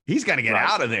 He's got to get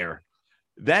out of there.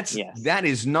 That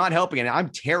is not helping, and I'm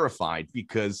terrified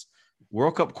because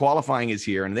World Cup qualifying is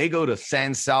here, and they go to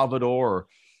San Salvador or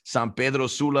San Pedro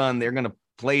Sula, and they're going to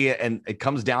play it, and it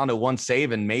comes down to one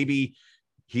save, and maybe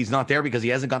he's not there because he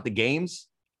hasn't got the games.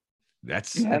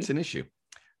 That's an issue.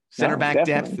 Center back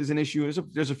depth is an issue.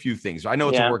 There's a few things. I know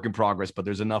it's a work in progress, but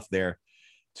there's enough there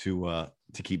to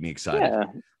keep me excited.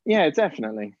 Yeah,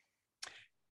 definitely.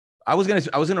 I was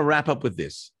gonna wrap up with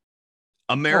this.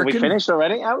 American. We finished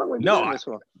already? How long have we been doing this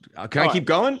for? Can I keep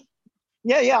going?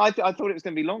 Yeah. I thought it was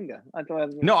going to be longer. I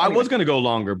was going to go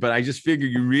longer, but I just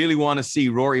figured you really want to see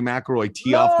Rory McIlroy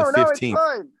tee off the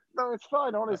 15th. No, it's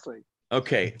fine, honestly.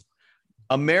 Okay.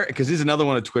 Because this is another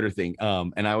one, a Twitter thing.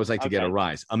 And I always like to get a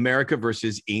rise. America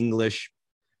versus English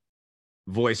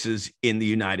voices in the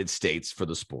United States for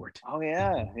the sport. Oh,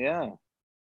 yeah.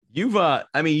 You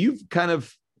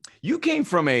came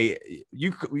from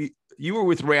you were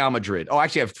with Real Madrid. Oh,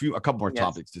 actually, I have a couple more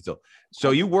topics to tell. So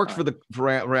you worked for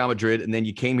Real Madrid, and then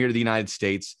you came here to the United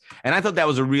States. And I thought that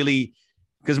was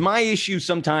because my issue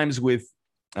sometimes with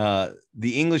the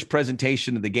English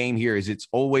presentation of the game here is it's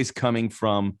always coming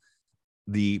from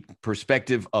the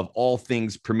perspective of all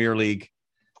things Premier League,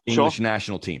 English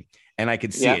national team. And I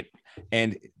could see it.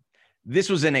 And this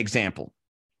was an example.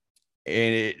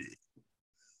 And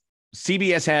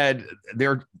CBS had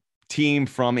their team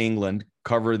from England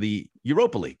cover the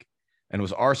Europa League, and it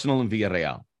was Arsenal and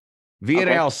Villarreal.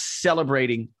 Villarreal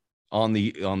celebrating on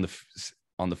the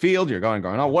field. You're going,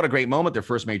 oh, what a great moment. Their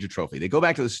first major trophy. They go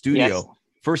back to the studio. Yes.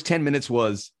 First 10 minutes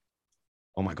was,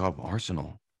 oh my God,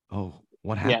 Arsenal. Oh,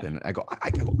 what happened? Yeah. I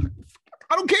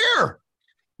don't care.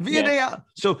 Villarreal. Yeah.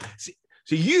 So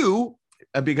you,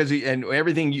 because and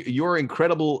everything, your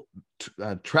incredible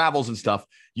travels and stuff,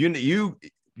 you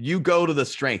go to the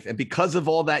strength, and because of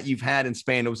all that you've had in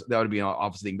Spain, that would be an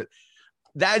obvious thing. But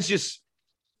that's just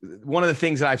one of the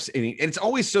things that I've seen. It's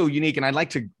always so unique, and I'd like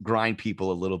to grind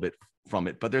people a little bit from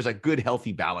it. But there's a good,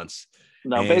 healthy balance.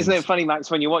 No, but isn't it funny, Max,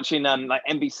 when you're watching like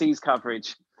NBC's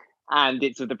coverage, and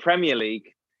it's of the Premier League,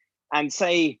 and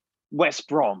say West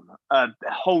Brom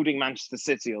holding Manchester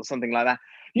City or something like that.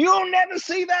 You'll never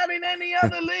see that in any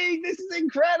other league. This is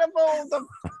incredible. The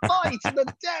fight, the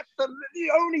depth,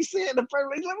 you only see it in the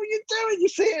Premier League. Like, what are you doing? You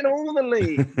see it in all the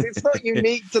leagues. It's not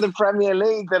unique to the Premier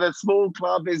League that a small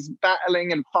club is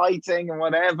battling and fighting and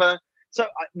whatever. So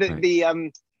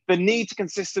the need to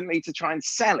consistently to try and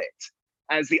sell it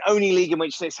as the only league in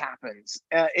which this happens,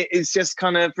 it is just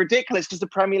kind of ridiculous, because the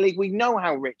Premier League, we know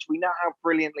how rich, we know how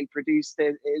brilliantly produced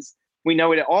it is, we know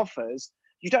what it offers.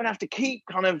 You don't have to keep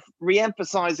kind of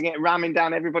re-emphasizing it, ramming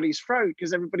down everybody's throat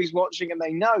because everybody's watching and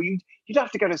they know. You don't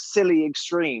have to go to silly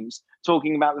extremes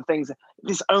talking about the things.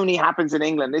 This only happens in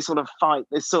England. This sort of fight,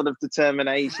 this sort of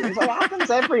determination. It's like, it happens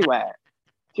everywhere.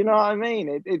 Do you know what I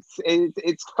mean?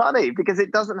 It's funny because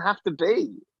it doesn't have to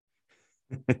be.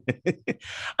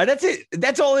 That's it.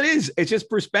 That's all it is. It's just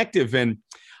perspective and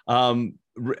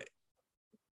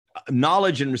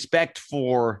knowledge and respect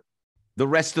for the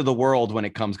rest of the world when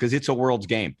it comes, because it's a world's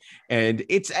game. And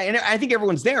I think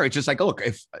everyone's there. It's just like, look,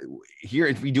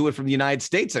 if we do it from the United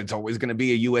States, it's always going to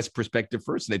be a U.S. perspective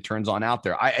first, and it turns on out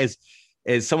there.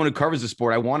 As someone who covers the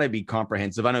sport, I want to be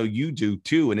comprehensive. I know you do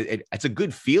too. And it's a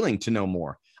good feeling to know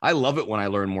more. I love it when I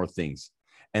learn more things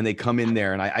and they come in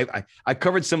there. And I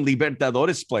covered some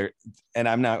Libertadores player, and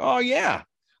I'm now, oh yeah,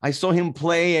 I saw him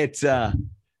play at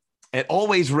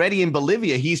Always Ready in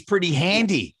Bolivia. He's pretty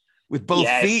handy with both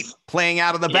feet playing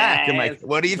out of the back. I'm like,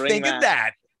 what do you think of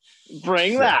that?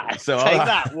 Bring that. Take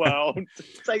that, world.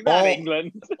 Take that,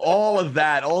 England. all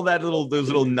those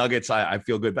little nuggets, I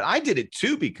feel good. But I did it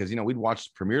too because, we'd watch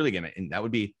the Premier League and that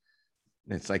would be,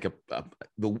 it's like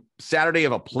the Saturday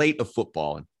of a plate of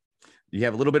football. And you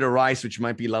have a little bit of rice, which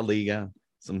might be La Liga,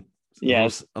 a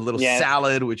little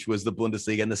salad, which was the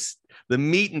Bundesliga, and the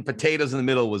meat and potatoes in the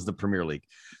middle was the Premier League.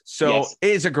 So it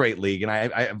is a great league. And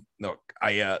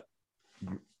I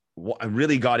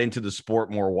really got into the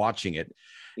sport more watching it.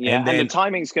 Yeah, and the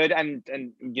timing's good. And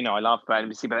I laugh about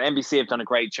NBC, but NBC have done a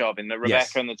great job in the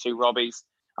Rebecca and the two Robbies.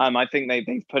 I think they've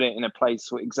put it in a place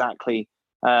exactly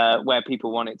where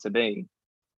people want it to be.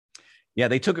 Yeah,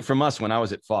 they took it from us when I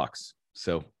was at Fox.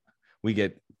 So we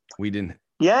didn't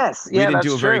do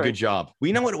a very good job.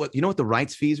 We know what the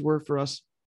rights fees were for us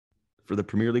for the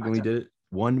Premier League when we did it?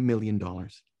 $1 million.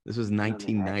 This was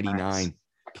 1999.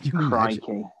 Can you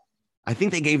imagine? I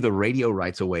think they gave the radio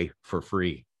rights away for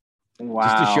free. Wow.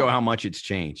 Just to show how much it's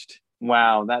changed.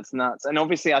 Wow, that's nuts. And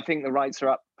obviously, I think the rights are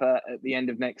up at the end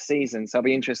of next season. So it'll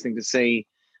be interesting to see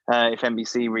if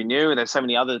NBC renew. There's so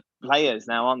many other players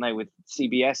now, aren't they? With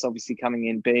CBS obviously coming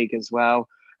in big as well.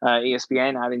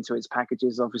 ESPN adding to its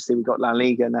packages. Obviously, we've got La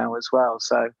Liga now as well.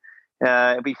 So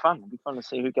it'll be fun. It'll be fun to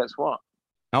see who gets what.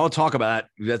 I'll talk about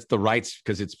that. That's the rights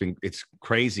because it's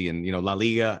crazy. And, La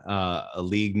Liga, a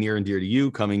league near and dear to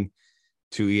you, coming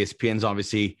to ESPN's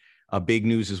obviously big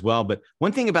news as well. But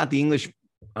one thing about the English,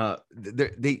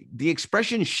 the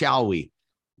expression "shall we,"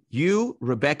 you,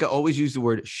 Rebecca, always use the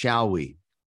word "shall we."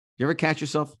 You ever catch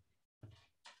yourself?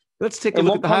 Let's take a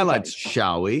look at the highlights,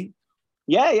 shall we?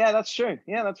 Yeah, that's true.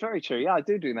 Yeah, that's very true. Yeah, I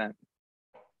do that.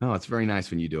 Oh, it's very nice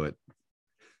when you do it.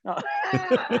 Oh.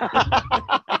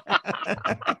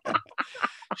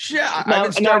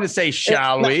 I'm starting to say,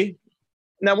 shall we?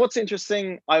 Now, what's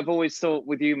interesting, I've always thought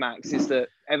with you, Max, is that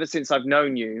ever since I've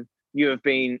known you, you have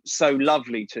been so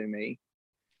lovely to me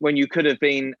when you could have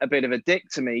been a bit of a dick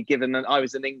to me, given that I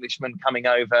was an Englishman coming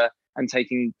over and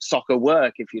taking soccer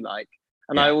work, if you like.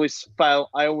 And I always felt,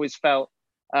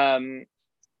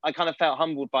 I kind of felt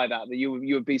humbled by that you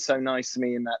would be so nice to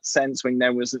me in that sense when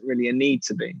there wasn't really a need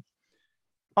to be.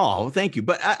 Oh, thank you.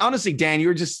 But honestly, Dan,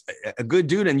 you're just a good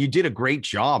dude and you did a great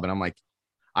job. And I'm like,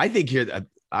 I think you're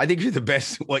the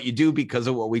best at what you do because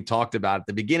of what we talked about at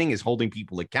the beginning is holding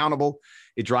people accountable.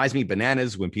 It drives me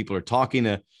bananas when people are talking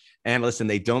to analysts and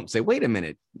they don't say, wait a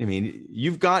minute. I mean,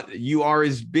 you are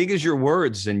as big as your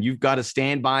words and you've got to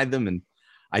stand by them. And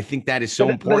I think that is so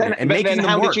important. And making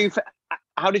them work.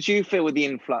 How did you feel with the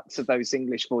influx of those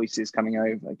English voices coming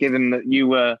over, given that you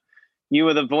were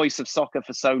the voice of soccer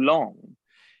for so long?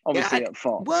 Obviously at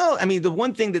Fox. Well, I mean, the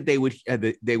one thing that they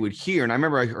would hear, and I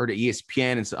remember I heard at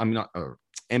ESPN and so,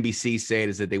 NBC say it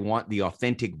is that they want the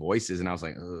authentic voices, and I was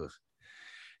like, ugh.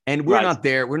 And we're not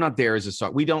there. We're not there as a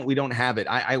soccer. We don't have it.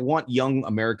 I want young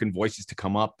American voices to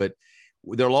come up, but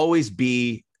there'll always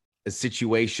be a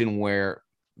situation where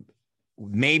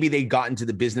maybe they got into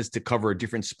the business to cover a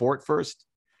different sport first.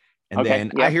 And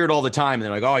then I hear it all the time. And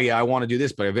they're like, oh, yeah, I want to do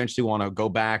this, but I eventually want to go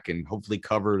back and hopefully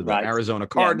cover the Arizona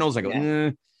Cardinals. I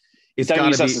go, it's got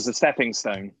to be us as a stepping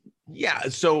stone. Yeah.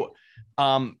 So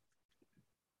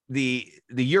the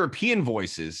European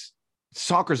voices,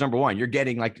 soccer's number one. You're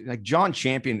getting like John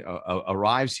Champion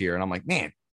arrives here. And I'm like,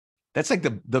 man, that's like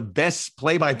the best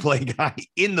play-by-play guy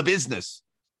in the business.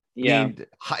 Yeah.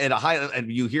 At a high,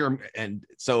 and you hear him. And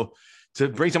so to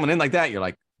bring someone in like that, you're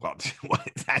like, well,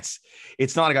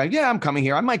 it's not a guy. Yeah, I'm coming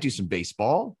here. I might do some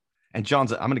baseball. And I'm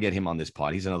going to get him on this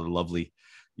pod. He's another lovely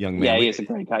young man. Yeah, he is a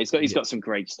great guy. He's got some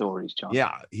great stories, John.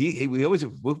 Yeah, we always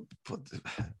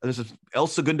there's an El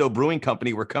Segundo Brewing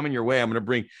Company. We're coming your way.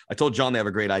 I told John they have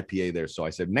a great IPA there. So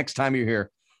I said, next time you're here,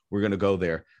 we're going to go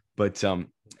there. But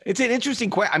it's an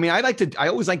interesting question. I mean, I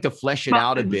always like to flesh it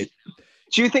out a bit.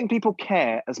 Do you think people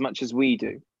care as much as we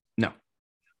do? No.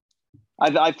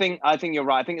 I think you're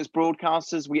right. I think as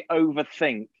broadcasters, we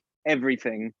overthink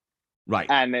everything, Right.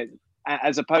 and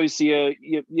as opposed to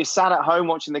you're sat at home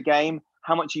watching the game.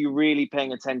 How much are you really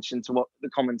paying attention to what the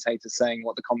commentator's saying,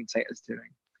 what the commentator's doing?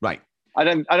 Right. I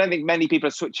don't think many people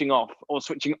are switching off or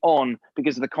switching on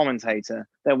because of the commentator.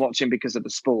 They're watching because of the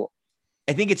sport.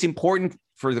 I think it's important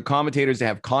for the commentators to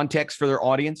have context for their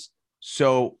audience.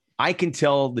 So I can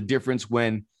tell the difference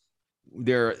when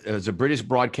there is a British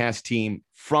broadcast team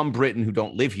from Britain who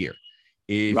don't live here.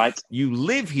 If you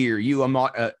live here, you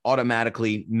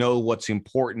automatically know what's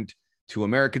important to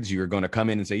Americans. You're going to come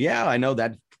in and say, yeah, I know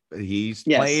that he's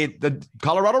playing the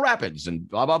Colorado Rapids and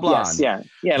blah, blah, blah. Yes,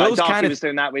 yeah. Like Darcy was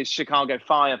doing that with Chicago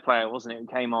Fire player, wasn't it? Who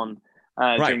came on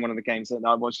during one of the games that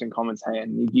I watched and commentate,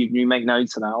 and you make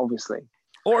notes of that, obviously.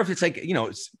 Or if it's like,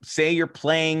 say you're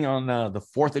playing on the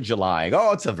 4th of July.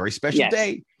 Oh, it's a very special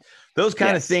day. Those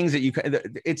kind of things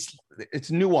that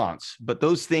it's nuance, but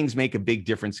those things make a big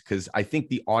difference because I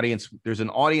think there's an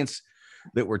audience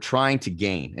that we're trying to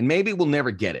gain, and maybe we'll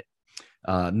never get it.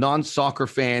 Non-soccer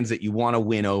fans that you want to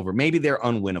win over, maybe they're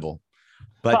unwinnable.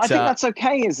 But I think that's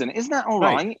okay, isn't it? Isn't that all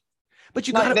right? But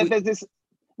you got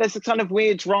there's this kind of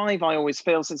weird drive I always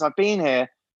feel since I've been here.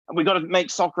 And we've got to make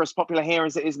soccer as popular here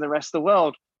as it is in the rest of the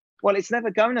world. Well, it's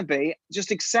never going to be. Just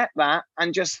accept that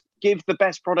and just give the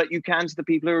best product you can to the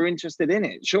people who are interested in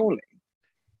it, surely.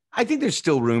 I think there's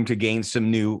still room to gain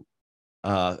some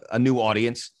a new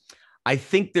audience. I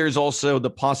think there's also the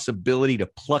possibility to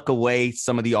pluck away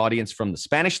some of the audience from the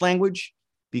Spanish language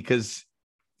because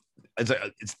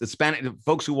it's the Spanish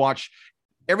folks who watch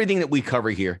everything that we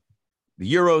cover here,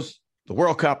 the Euros, the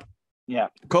World Cup,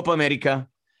 Copa America.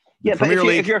 The Premier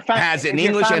League has an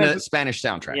English and a Spanish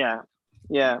soundtrack.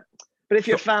 Yeah. But if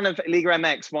you're a fan of Liga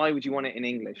MX, why would you want it in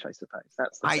English, I suppose?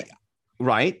 That's the thing.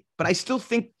 Right. But I still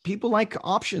think people like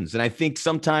options. And I think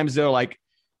sometimes they're like,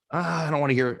 I don't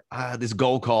want to hear this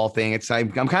goal call thing.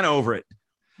 I'm kind of over it.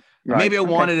 Right. Maybe I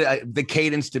wanted the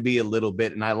cadence to be a little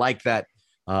bit. And I like that.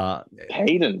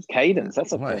 Cadence.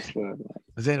 That's a first word.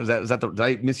 Did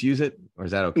I misuse it? Or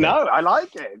is that okay? No, I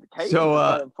like it. Cadence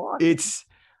so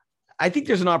I think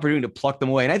there's an opportunity to pluck them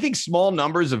away. And I think small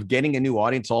numbers of getting a new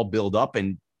audience all build up.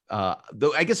 And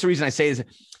I guess the reason I say is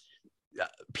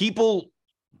people,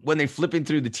 when they're flipping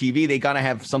through the TV, they got to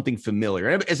have something familiar.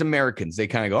 As Americans, they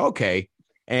kind of go, okay.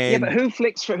 And but who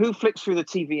flicks through the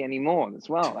TV anymore as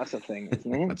well? That's the thing,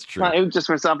 isn't it? That's true. Like, who just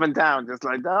was up and down, just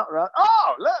like that, right?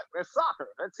 Oh, look, there's soccer.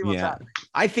 Let's see what's happening.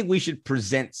 I think we should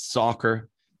present soccer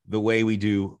the way we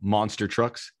do monster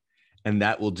trucks. And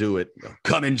that will do it.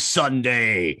 Coming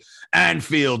Sunday,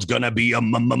 Anfield's gonna be a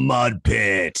mud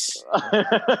pit.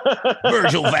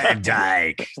 Virgil van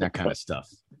Dijk, that kind of stuff.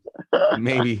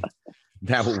 Maybe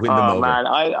that will win them over. Oh man,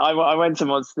 I went to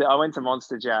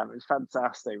Monster Jam. It's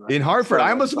fantastic. Man. In Hartford,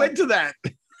 I almost went to that.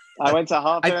 I went to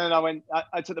Hartford and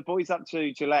I took the boys up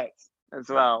to Gillette as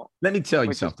well. Let me tell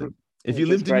you something. If you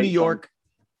lived in New York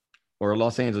or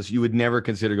Los Angeles, you would never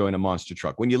consider going to Monster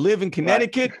Truck. When you live in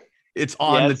Connecticut. It's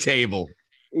on the table.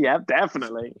 Yeah,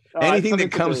 definitely. Anything that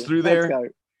comes through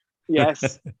there.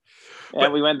 Yes.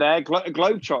 We went there.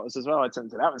 Globetrotters as well. I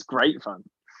attended. That was great fun.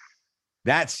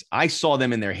 I saw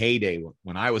them in their heyday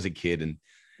when I was a kid, and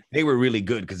they were really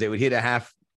good because they would hit a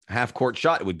half court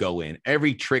shot. It would go in.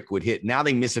 Every trick would hit. Now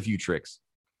they miss a few tricks.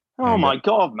 Oh my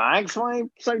God, Max! Why are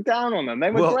you so down on them?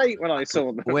 They were great when I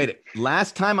saw them. Wait,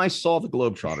 last time I saw the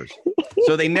Globetrotters,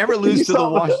 so they never lose to the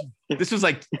Washington. This was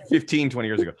like 15, 20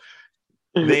 years ago.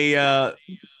 They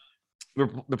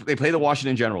play the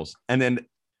Washington Generals, and then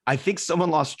I think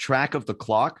someone lost track of the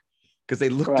clock because they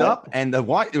looked up and there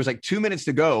was like 2 minutes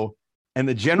to go, and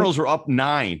the Generals were up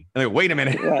 9. And they're like, wait a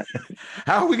minute,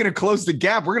 how are we going to close the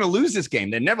gap? We're going to lose this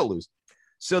game. They never lose.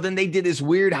 So then they did this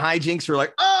weird hijinks. We're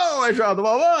like, oh, I dropped the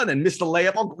ball and missed the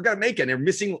layup. Oh, we got to make it. And they're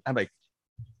missing. I'm like,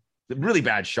 really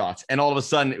bad shots. And all of a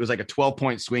sudden, it was like a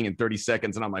 12-point swing in 30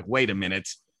 seconds. And I'm like, wait a minute.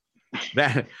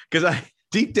 That because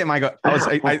deep down,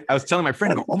 I was telling my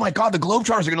friend, I go, oh my God, the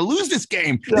Globetrotters are going to lose this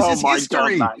game. This is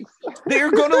history. They're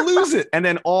going to lose it. And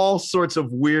then all sorts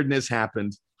of weirdness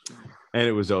happened, and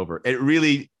it was over. It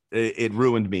really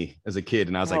ruined me as a kid,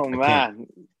 and I was like, man.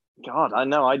 God, I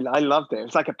know. I loved it.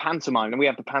 It's like a pantomime, and we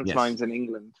have the pantomimes in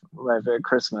England over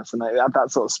Christmas, and they have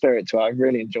that sort of spirit to it. I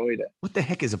really enjoyed it. What the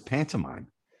heck is a pantomime?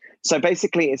 So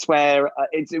basically, it's where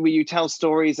you tell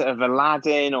stories of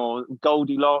Aladdin or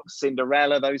Goldilocks,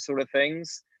 Cinderella, those sort of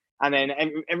things, and then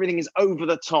everything is over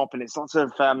the top, and it's lots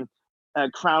of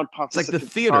crowd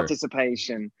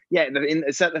participation. Yeah,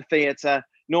 it's at the theatre.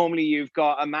 Normally, you've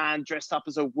got a man dressed up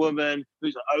as a woman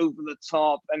who's over the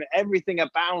top, and everything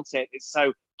about it is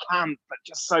so camp, but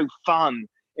just so fun.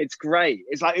 It's great.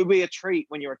 It's like, it would be a treat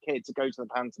when you're a kid to go to the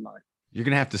pantomime. You're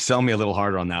going to have to sell me a little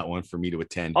harder on that one for me to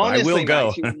attend. But Honestly, I will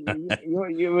go. Max,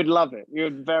 you would love it. You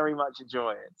would very much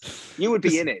enjoy it. You would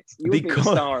be in it. You would be the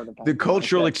star of the pantomime. The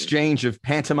cultural exchange of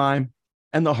pantomime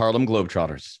and the Harlem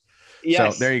Globetrotters.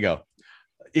 Yes. So there you go.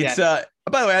 It's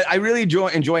by the way, I really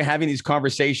enjoy having these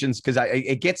conversations because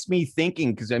it gets me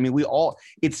thinking, because I mean,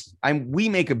 we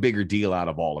make a bigger deal out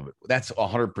of all of it. That's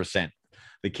 100%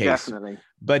 the case. Definitely.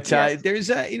 But there's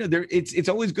it's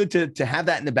always good to have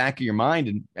that in the back of your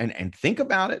mind and think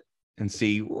about it and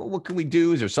see, well, what can we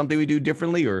do? Is there something we do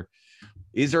differently, or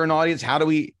is there an audience?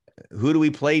 Who do we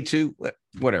play to?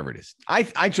 Whatever it is.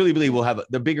 I truly believe we'll have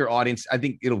the bigger audience. I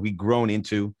think it'll be grown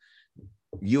into.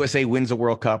 USA wins the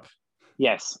World Cup.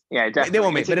 Yes. Yeah, definitely. They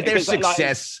won't make, but if there's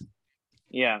success.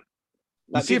 Yeah.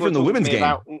 You see it from the women's game.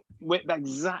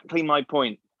 Exactly my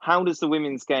point. How does the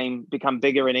women's game become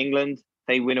bigger in England?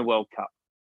 They win a World Cup.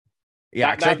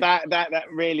 Yeah, that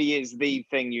really is the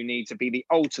thing you need to be the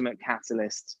ultimate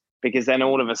catalyst, because then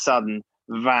all of a sudden,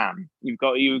 bam, you've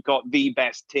got the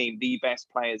best team, the best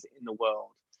players in the world,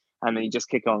 and then you just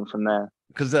kick on from there.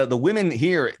 Because the women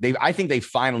here, I think they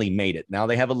finally made it. Now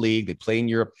they have a league. They play in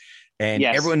Europe, and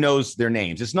everyone knows their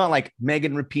names. It's not like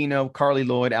Megan Rapinoe, Carly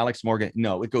Lloyd, Alex Morgan.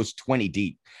 No, it goes 20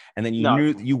 deep, and then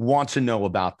you want to know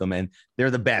about them, and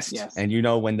they're the best. Yes. And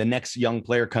when the next young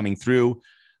player coming through,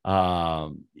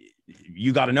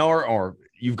 you got to know her or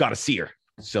you've got to see her.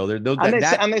 So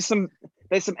there's some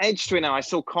edge to it now. I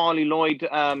saw Carly Lloyd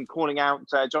calling out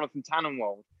Jonathan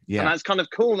Tannenwald. Yeah, and that's kind of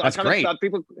cool. That's great.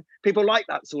 People like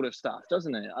that sort of stuff,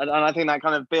 doesn't it? And I think that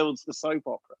kind of builds the soap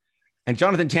opera. And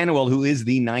Jonathan Tannenwald, who is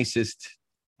the nicest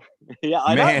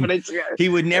I man, know, but he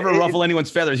would never ruffle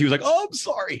anyone's feathers. He was like, "Oh, I'm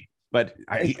sorry," but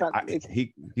he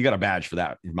got a badge for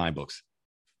that in my books.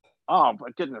 Oh,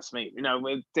 but goodness me!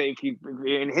 If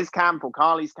you're in his camp or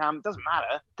Carly's camp, doesn't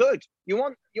matter. Good. You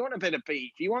want a bit of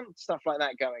beef. You want stuff like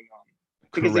that going on.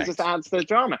 Because It just adds to the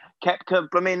drama. Koepka,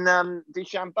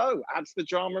 DeChambeau adds the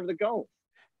drama of the goal.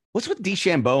 What's with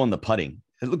DeChambeau on the putting?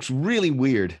 It looks really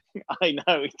weird. I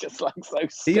know. It's just like so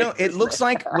stiff, it looks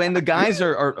like when the guys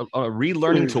are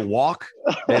relearning to walk,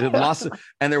 they've lost,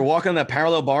 and they're walking on the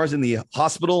parallel bars in the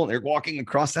hospital, and they're walking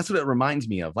across. That's what it reminds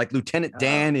me of. Like Lieutenant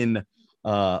Dan in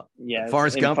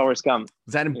Forrest Gump. Forrest Gump.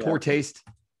 Was that in poor taste?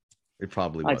 It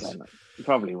probably was. I don't know. It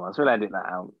probably was. We'll edit that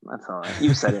out. That's all right.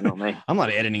 You said it, not me. I'm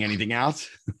not editing anything out.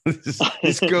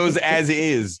 This goes as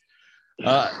is.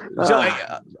 La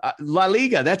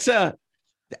Liga. That's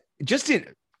just in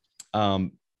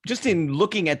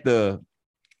looking at the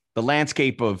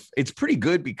landscape of, it's pretty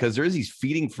good because there's these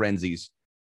feeding frenzies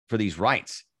for these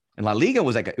rights. And La Liga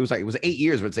was it was 8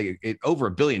 years, but it's over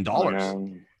 $1 billion.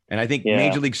 And I think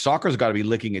Major League Soccer's got to be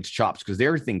licking its chops because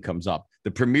everything comes up.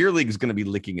 The Premier League is going to be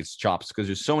licking its chops because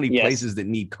there's so many places that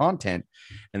need content,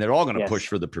 and they're all going to push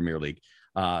for the Premier League.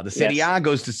 The Serie A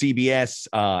goes to CBS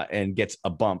and gets a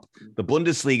bump. The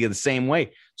Bundesliga the same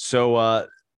way. So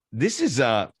this is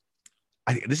a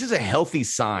healthy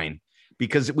sign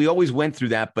because we always went through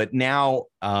that, but now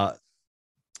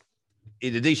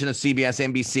in addition to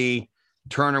CBS, NBC,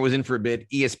 Turner was in for a bit,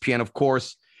 ESPN, of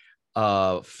course,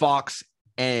 Fox.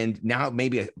 And now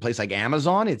maybe a place like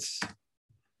Amazon, it's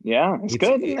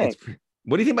good, isn't it?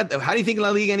 What do you think about that? How do you think La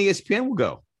Liga and ESPN will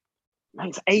go?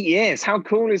 It's 8 years. How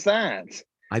cool is that?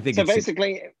 I think so.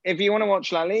 Basically, if you want to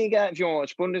watch La Liga, if you want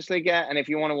to watch Bundesliga, and if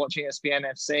you want to watch ESPN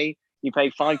FC, you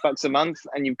pay $5 a month,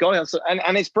 and you've got it.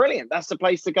 And it's brilliant. That's the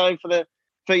place to go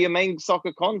for your main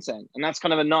soccer content, and that's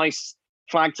kind of a nice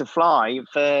flag to fly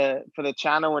for the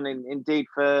channel and indeed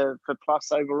for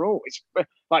Plus overall. It's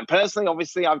like, personally,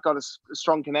 obviously I've got a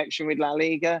strong connection with La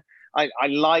Liga. I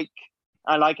like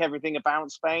everything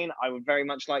about Spain. I would very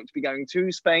much like to be going to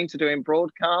Spain to doing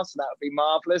broadcasts. That would be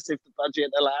marvelous if the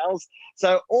budget allows.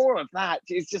 So all of that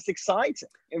is just exciting.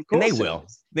 Of course, and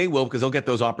they will because they'll get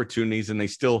those opportunities, and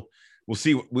we'll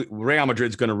see. Real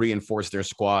Madrid's going to reinforce their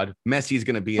squad. Messi's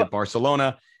going to be at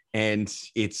Barcelona. And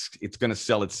it's going to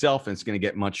sell itself, and it's going to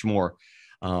get much more.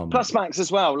 Plus, Max, as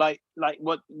well, like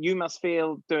what you must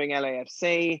feel doing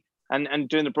LAFC and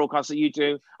doing the broadcast that you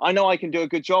do. I know I can do a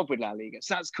good job with La Liga,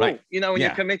 so that's cool. Right. When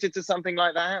you're committed to something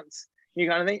like that, you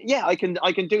kind of think,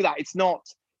 I can do that. It's not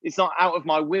out of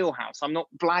my wheelhouse. I'm not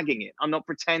blagging it. I'm not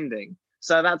pretending.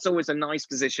 So that's always a nice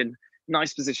position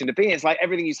to be in. It's like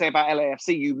everything you say about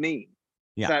LAFC, you mean.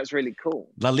 Yeah. So that's really cool.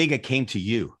 La Liga came to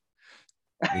you.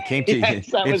 It came to you.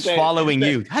 It's following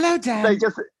you. Hello, Dan.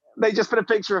 They just put a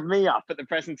picture of me up at the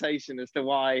presentation as to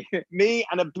why me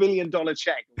and $1 billion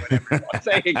check or whatever it was.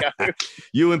 There you go.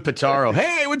 You and Pitaro.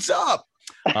 Hey, what's up?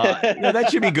 That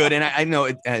should be good. And I know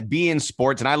beIN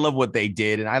Sports, and I love what they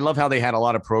did. And I love how they had a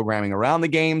lot of programming around the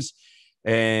games.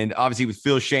 And obviously with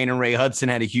Phil Shane and Ray Hudson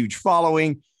had a huge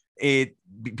following.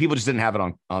 People just didn't have it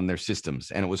on their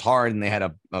systems. And it was hard. And they had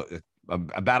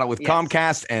a battle with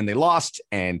Comcast, and they lost.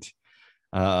 And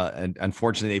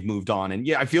unfortunately, they've moved on. And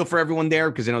I feel for everyone there,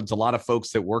 because it's a lot of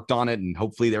folks that worked on it, and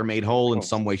hopefully they're made whole in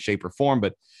some way, shape, or form.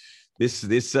 But this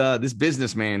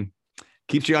business, man,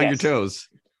 keeps you on your toes.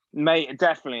 Mate,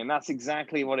 definitely. And that's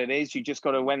exactly what it is. You just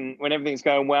got to, when everything's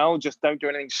going well, just don't do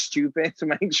anything stupid to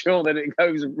make sure that it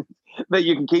goes, that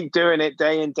you can keep doing it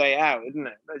day in, day out, isn't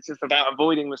it? It's just about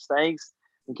avoiding mistakes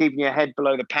and keeping your head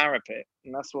below the parapet.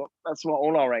 And that's what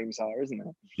all our aims are, isn't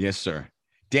it? Yes, sir.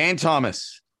 Dan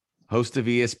Thomas, host of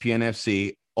ESPN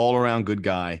FC, all around good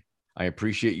guy. I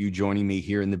appreciate you joining me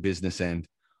here in the business end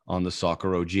on the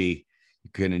Soccer OG. You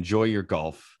can enjoy your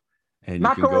golf. And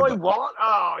McElroy, what?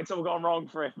 Oh, it's all gone wrong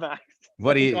for him, Max.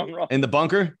 What are you in the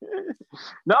bunker?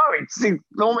 No,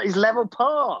 it's level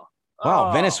par.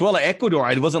 Wow, Venezuela, Ecuador.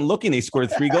 I wasn't looking. They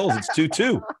scored 3 goals. It's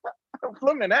 2-2.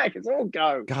 Flipping heck, it's all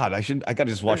go. God, I got to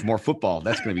just watch more football.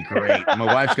 That's going to be great. My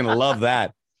wife's going to love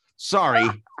that. Sorry.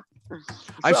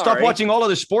 I've stopped watching all of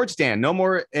the sports, Dan. No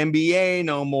more NBA,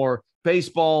 no more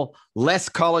baseball, less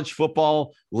college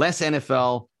football, less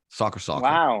NFL, soccer.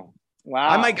 Wow.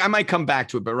 I might come back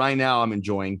to it, but right now I'm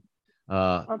enjoying.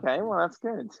 Okay, well, that's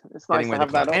good. It's nice to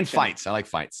have that option. And fights. I like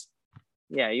fights.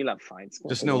 Yeah, you love fights.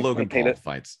 Just no Logan Paul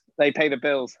fights. They pay the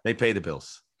bills. They pay the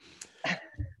bills.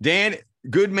 Dan,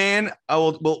 good man.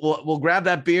 We'll grab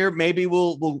that beer. Maybe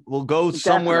we'll go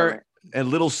somewhere. A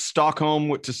little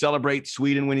Stockholm to celebrate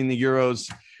Sweden winning the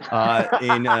Euros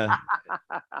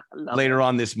later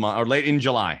on this month, or late in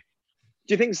July.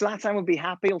 Do you think Zlatan would be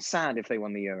happy or sad if they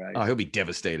won the Euros? Oh, he'll be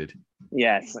devastated.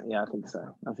 Yes, I think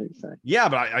so. Yeah,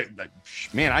 but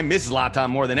I miss Zlatan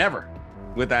more than ever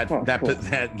with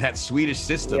that Swedish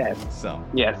system. Yes. So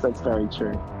yes, that's very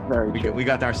true. True. We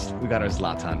got our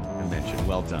Zlatan invention.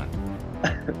 Well done.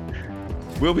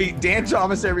 We'll be Dan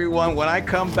Thomas, everyone. When I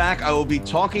come back, I will be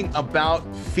talking about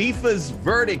FIFA's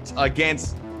verdict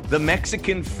against the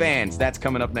Mexican fans. That's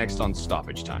coming up next on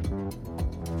Stoppage Time.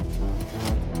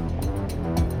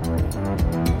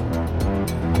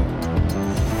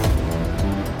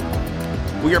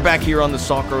 We are back here on the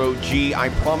Soccer OG. I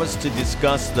promised to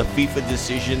discuss the FIFA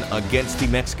decision against the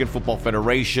Mexican Football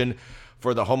Federation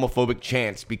for the homophobic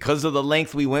chants. Because of the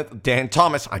length we went with Dan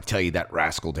Thomas, I tell you, that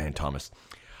rascal Dan Thomas,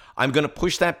 I'm going to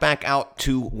push that back out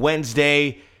to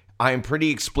Wednesday. I am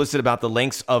pretty explicit about the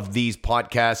lengths of these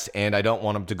podcasts, and I don't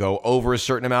want them to go over a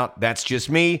certain amount. That's just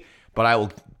me, but I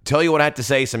will tell you what I have to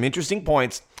say, some interesting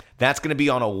points. That's going to be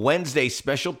on a Wednesday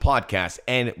special podcast.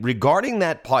 And regarding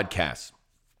that podcast,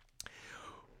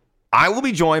 I will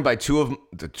be joined by two of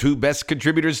the two best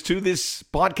contributors to this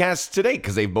podcast today,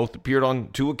 because they've both appeared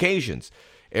on 2 occasions.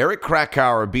 Eric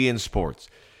Krakauer of beIN Sports,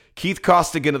 Keith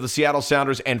Costigan of the Seattle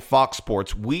Sounders and Fox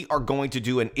Sports. We are going to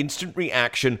do an instant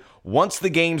reaction once the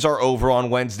games are over on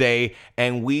Wednesday,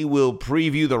 and we will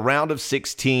preview the round of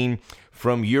 16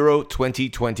 from Euro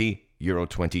 2020, Euro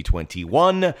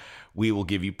 2021. We will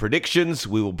give you predictions.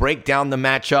 We will break down the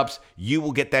matchups. You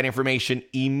will get that information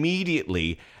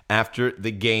immediately after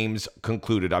the games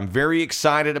concluded. I'm very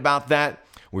excited about that.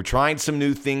 We're trying some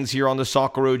new things here on the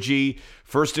Soccer OG.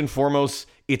 First and foremost,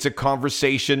 it's a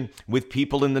conversation with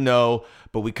people in the know,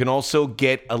 but we can also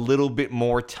get a little bit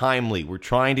more timely. We're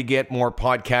trying to get more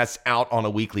podcasts out on a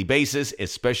weekly basis,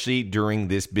 especially during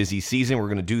this busy season. We're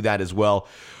going to do that as well.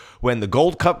 When the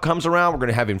Gold Cup comes around, we're going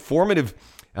to have informative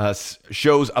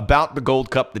shows about the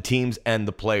Gold Cup, the teams, and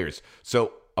the players.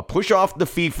 So a push off the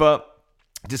FIFA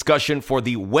discussion for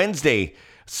the Wednesday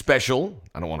special.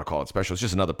 I don't want to call it special. It's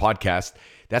just another podcast.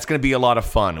 That's going to be a lot of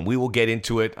fun, and we will get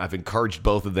into it. I've encouraged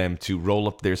both of them to roll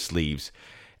up their sleeves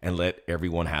and let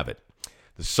everyone have it.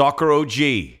 The Soccer OG,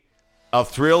 a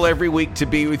thrill every week to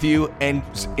be with you, and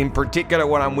in particular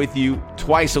when I'm with you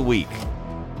twice a week.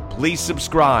 Please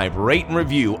subscribe, rate, and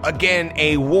review. Again,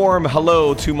 a warm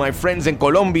hello to my friends in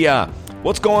Colombia.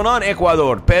 What's going on,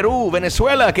 Ecuador, Peru,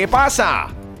 Venezuela? ¿Qué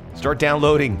pasa? Start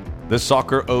downloading the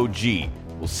Soccer OG.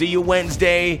 We'll see you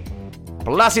Wednesday.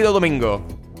 Plácido Domingo.